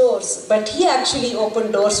closed doors, but he actually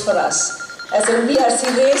opened doors for us. As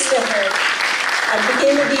NBRC raced ahead and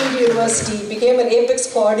became a deemed university, became an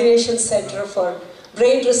apex coordination center for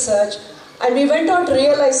brain research, and we went on to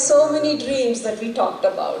realize so many dreams that we talked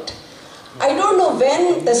about. I don't know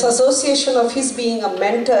when this association of his being a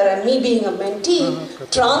mentor and me being a mentee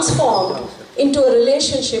transformed into a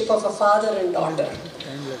relationship of a father and daughter.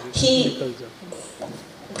 He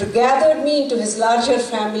gathered me into his larger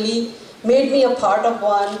family, made me a part of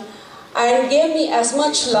one, and gave me as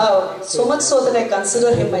much love, so much so that I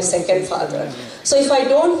consider him my second father. So if I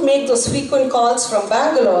don't make those frequent calls from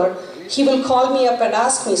Bangalore, he will call me up and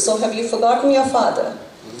ask me, "So have you forgotten your father?"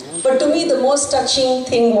 But to me the most touching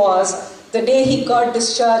thing was the day he got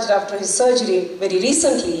discharged after his surgery very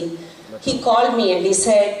recently. He called me and he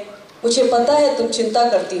said, "मुझे पता है तुम चिंता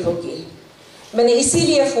करती होगी। मैंने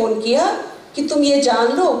इसीलिए phone किया कि तुम ये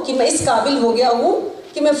जान लो कि मैं इस काबिल हो गया हूँ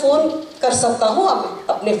कि मैं फ़ोन कर सकता हूँ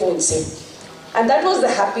अपने फ़ोन से." And that was the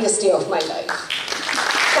happiest day of my life.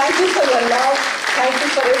 Thank you for your love. Thank you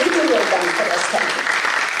for everything you have done for us. Thank you.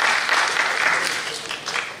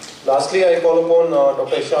 Lastly, I call upon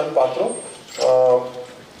Dr. Ishan Patro.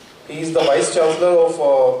 He is the Vice Chancellor of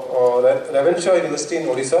Ravenshaw University in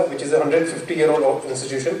Odisha, which is a 150-year-old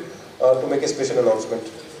institution, to make a special announcement.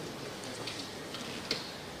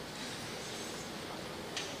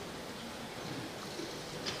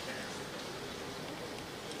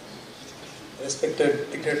 Respected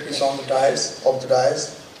dignitaries on the dais,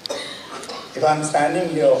 if I'm standing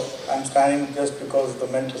here, I'm standing just because of the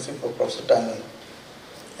mentorship of Professor Tandon.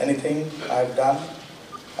 Anything I've done,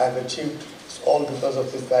 I've achieved, it's all because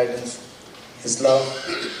of his guidance, his love,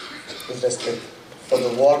 his respect for the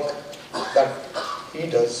work that he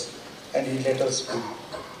does and he let us do.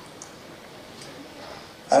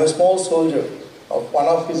 I'm a small soldier of one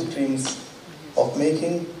of his dreams of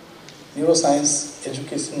making neuroscience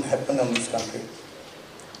education happen in this country.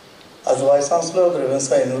 As the Vice Chancellor of the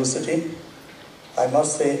Ravenshaw University, I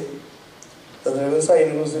must say that the Ravenshaw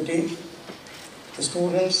University, the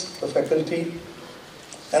students, the faculty,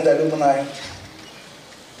 and the alumni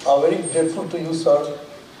are very grateful to you, sir,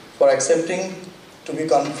 for accepting to be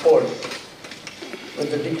conferred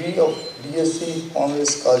with the degree of DSc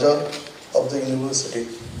Honoris Causa of the university.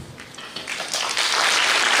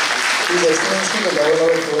 His Excellency the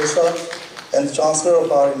Governor of Odisha and the Chancellor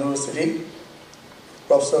of our university,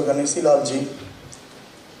 Professor Ganesi Lal ji,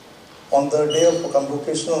 on the day of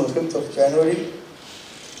convocation on the 5th of January,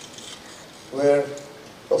 where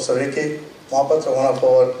Professor A.K. Mahapatra, one of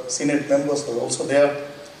our Senate members, was also there,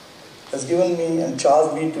 has given me and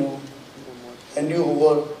charged me to hand you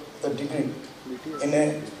over the degree in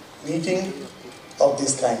a meeting of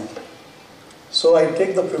this kind. So I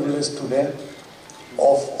take the privilege today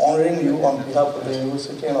of honoring you on behalf of the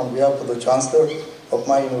university and on behalf of the Chancellor of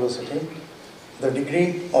my university, the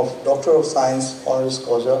degree of Doctor of Science Honoris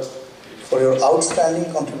Causa for your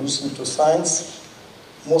outstanding contribution to science,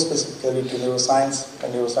 more specifically to neuroscience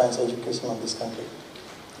and neuroscience education of this country.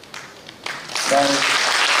 Now,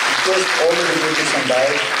 request all the dignitaries on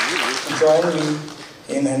dais to join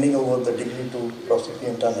me in handing over the degree to Professor P.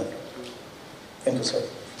 M. Tandon. Thank you, sir.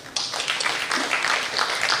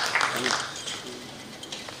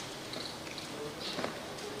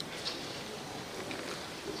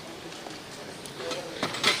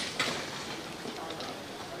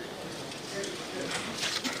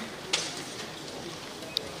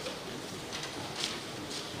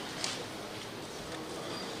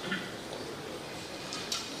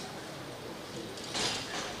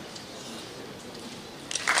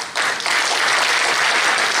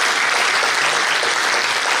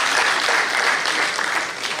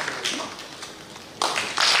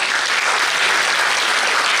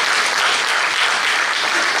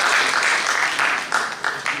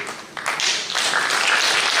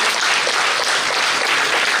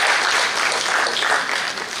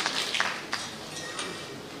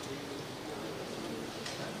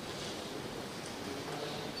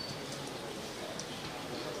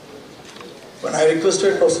 When I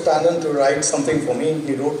requested Professor Tandon to write something for me,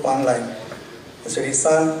 he wrote one line. He said,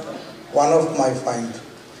 "Isan, one of my find."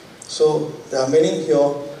 So there are many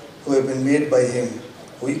here who have been made by him.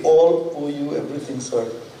 We all owe you everything, sir.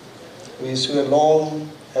 We wish you a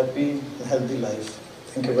long, happy, and healthy life.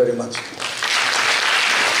 Thank you very much.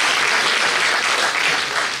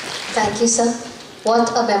 Thank you, sir.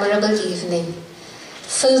 What a memorable evening,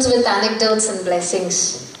 filled with anecdotes and blessings.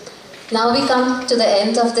 Now we come to the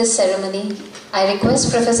end of this ceremony. I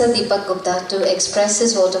request Professor Deepak Gupta to express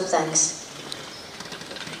his vote of thanks.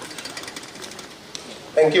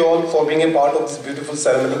 Thank you all for being a part of this beautiful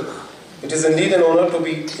ceremony. It is indeed an honor to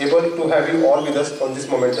be able to have you all with us on this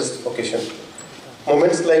momentous occasion.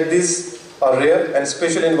 Moments like this are rare and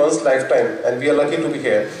special in one's lifetime, and we are lucky to be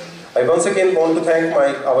here. I once again want to thank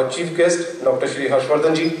our chief guest, Dr. Shri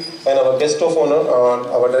Harshvardhan ji, and our guest of honor,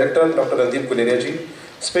 our director, Dr. Randeep Guleria ji.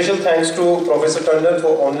 Special thanks to Professor Tandon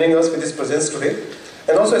for honoring us with his presence today,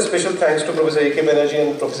 and also a special thanks to Professor A.K. Banerjee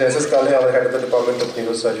and Professor S.S. Kale, our head of the Department of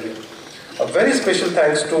Neurosurgery. A very special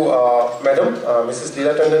thanks to Madam, Mrs.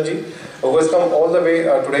 Leela Tandon ji, who has come all the way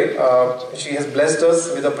today. She has blessed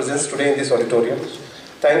us with her presence today in this auditorium.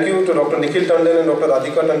 Thank you to Dr. Nikhil Tandon and Dr.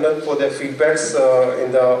 Radhika Tandon for their feedbacks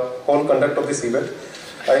in the whole conduct of this event.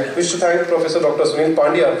 I wish to thank Professor Dr. Sunil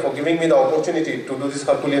Pandya for giving me the opportunity to do this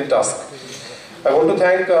Herculean task. I want to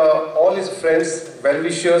thank all his friends,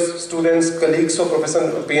 well-wishers, students, colleagues of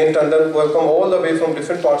Professor P.N. Tandon who have come all the way from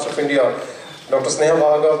different parts of India. Dr. Sneha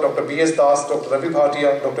Bhargav, Dr. B.S. Das, Dr. Ravi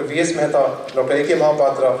Bhatia, Dr. V.S. Mehta, Dr. A.K.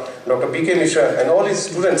 Mahapatra, Dr. B.K. Mishra, and all his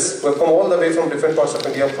students who have come all the way from different parts of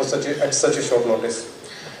India for at such a short notice.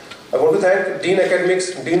 I want to thank Dean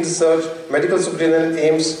Academics, Dean Research, Medical Superintendent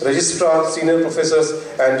AIIMS, Registrar, Senior Professors,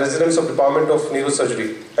 and residents of Department of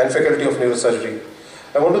Neurosurgery and Faculty of Neurosurgery.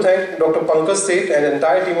 I want to thank Dr. Pankaj Seth and the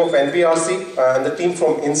entire team of NBRC and the team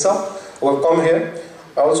from INSA who have come here.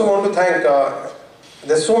 I also want to thank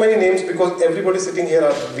there's so many names because everybody sitting here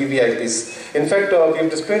are VVIPs. In fact, we've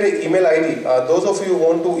displayed an email ID. Those of you who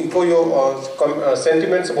want to echo your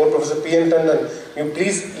sentiments about Professor P.N. Tandon, you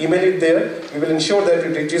please email it there. We will ensure that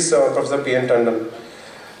it reaches Professor P.N. Tandon.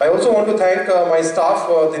 I also want to thank my staff,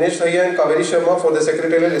 Dinesh Raya and Kaveri Sharma for the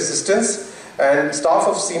secretarial assistance, and staff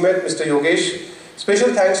of CMED, Mr. Yogesh.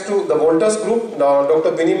 Special thanks to the Volters Group,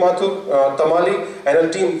 Dr. Bini Mathur, Tamali, and her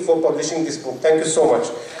team for publishing this book. Thank you so much.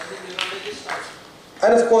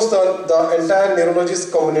 And of course, the entire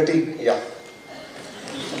neurologist community. Yeah.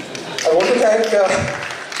 I want to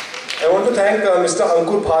thank Mr.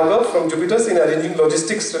 Ankur Bhargav from Jupiters in arranging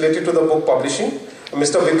logistics related to the book publishing.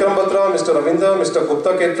 Mr. Vikram Batra, Mr. Ravinder, Mr.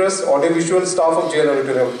 Gupta Caterers, audiovisual staff of JL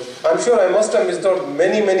Auditorium. I'm sure I must have missed out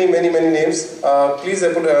many names. Please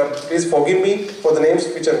forgive me for the names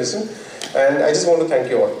which are missing. And I just want to thank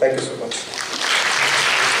you all. Thank you so much.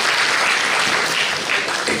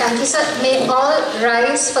 Thank you, sir. May all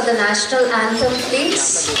rise for the national anthem,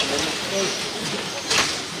 please.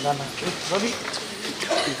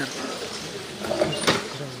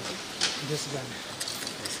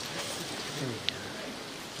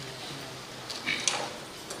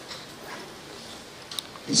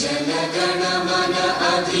 जनगण मन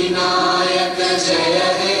अधिनायक जय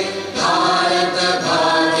हे भारत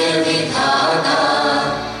भाग्य विधाता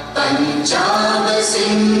पंजाब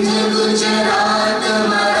सिंध गुजरात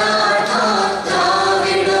मराठा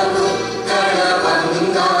द्राविड उत्कल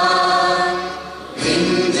गंगा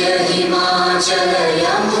विंध्य हिमाचल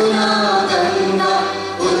यमुना गंगा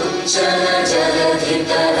उच्चल जलधि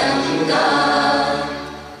तरंगा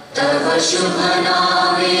तव शुभ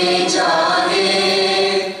नामे जागे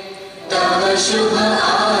तव शुभ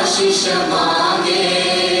आशीष मांगे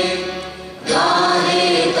गाहे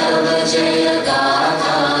तव जय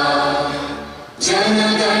गाथा जन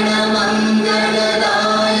गण मंगल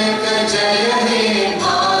दायक जय हे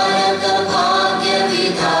भारत भाग्य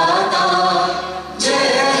विधाता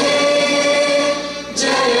जय हे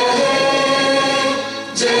जय हे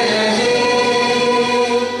जय हे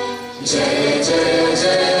जय जय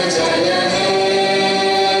जय जय हे.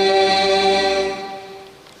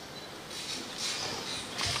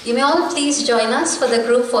 You may all please join us for the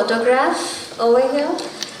group photograph over here,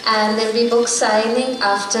 and there will be book signing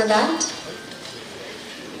after that.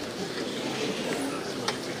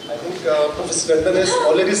 I think Professor Tandon has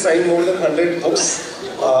already signed more than 100 books.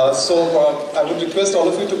 I would request all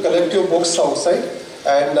of you to collect your books outside.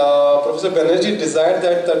 And Professor Banerjee desired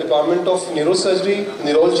that the Department of Neurosurgery,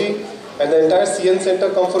 Neurology, and the entire CN Center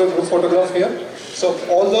come for a group photograph here. So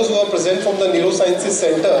all those who are present from the Neurosciences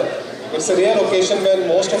Center, it's a rare occasion when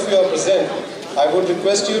most of you are present. I would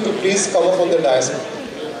request you to please come up on the dais,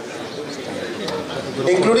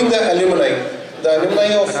 including the alumni. the alumni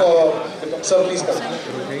of, sir, please come.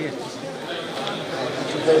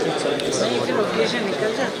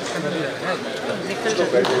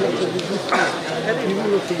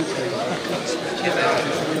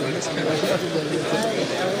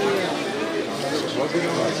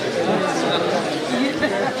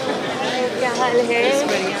 क्या हाल है?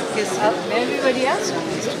 अब मैं भी बढ़िया।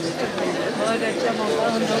 बहुत अच्छा मौका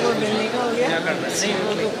हम लोगों को मिलने का हो गया।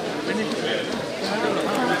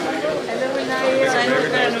 हेलो बनाइए।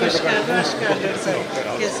 नमस्कार नमस्कार।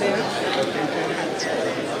 कैसे हो?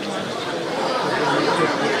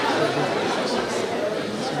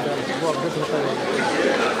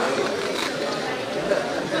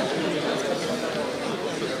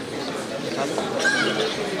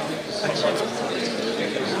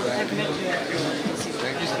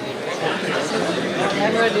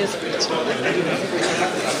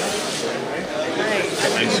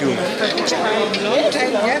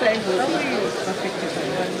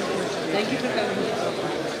 Thank you for coming.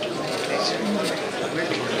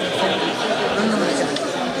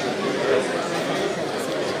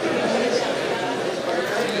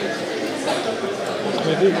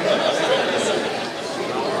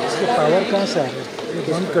 इसको पावर कहाँ से आ रहा है? ये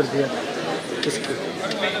बंद कर दिया इसको,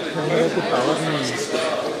 मेरे को पावर नहीं है।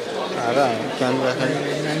 आ रहा है क्या?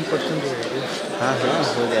 9% हो जाएगा। हाँ हाँ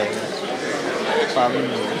हो जाएगा। पावर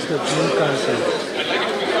नहीं है इसका। जून कहाँ से?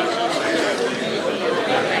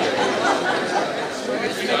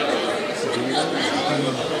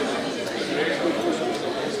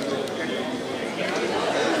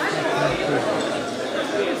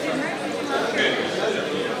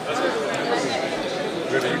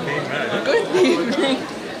 Good evening, man. Good evening.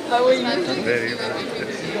 How are you? Very good.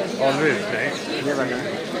 Always, right?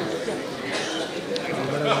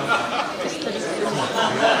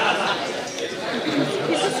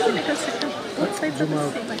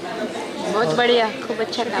 बहुत बढ़िया, खूब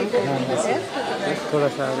अच्छा काम कर रहे हैं। थोड़ा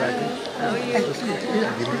सा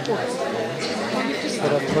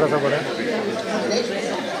थोड़ा सा बड़ा, थोड़ा सा बड़ा है।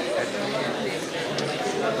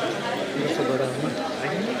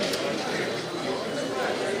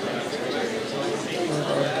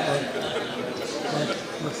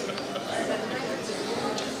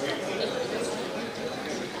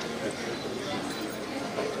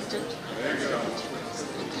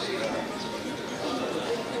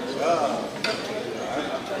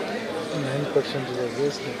 9%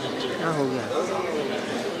 क्या हो गया?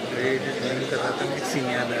 अरे ड्राइंग कर रहा था, एक सीन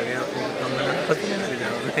याद आ गया आपको। हम पता नहीं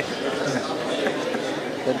जाओगे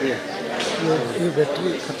कर दिया। ये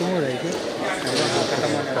बैटरी खत्म हो जाएगी। खत्म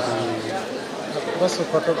हो रहा है बस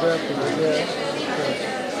फोटोग्राफ हो गया।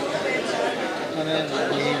 मैंने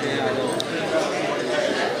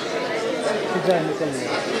निकल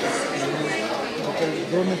गया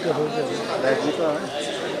 2 मिनट हो गया। बैटरी तो है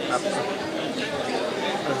आपका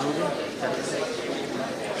हो गया।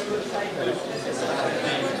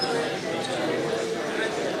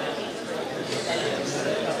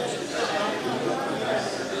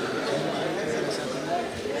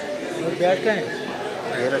 और बैग का है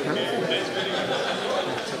ये रखा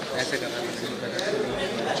ऐसे करना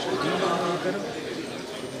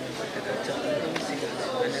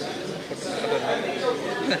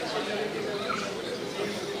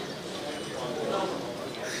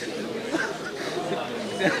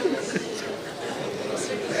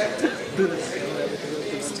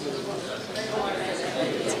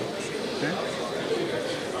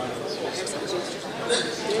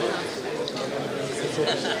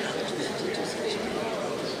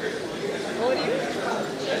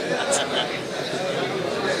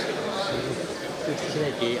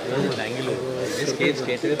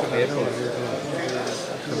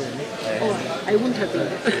I wouldn't have been.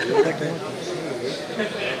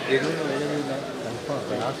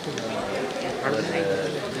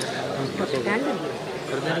 Tandon.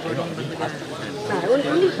 I will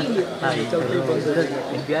only heal you.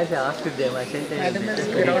 Maybe I asked them. I sent them.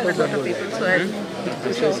 There are a lot of people, so I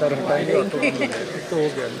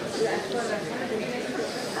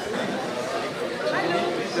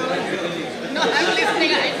No, I'm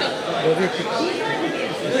listening.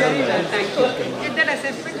 Thank you. Did that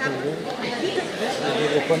assessment happen?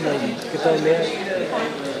 Open कितना ले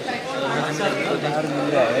बाहर मिल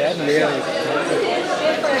रहा है यार ले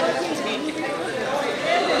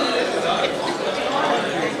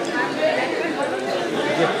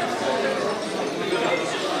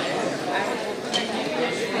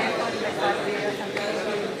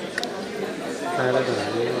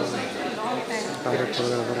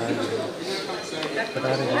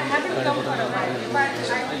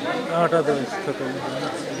हटा दो इसको।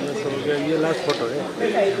 ये लास्ट फोटो है,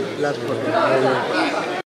 लास्ट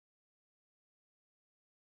फोटो।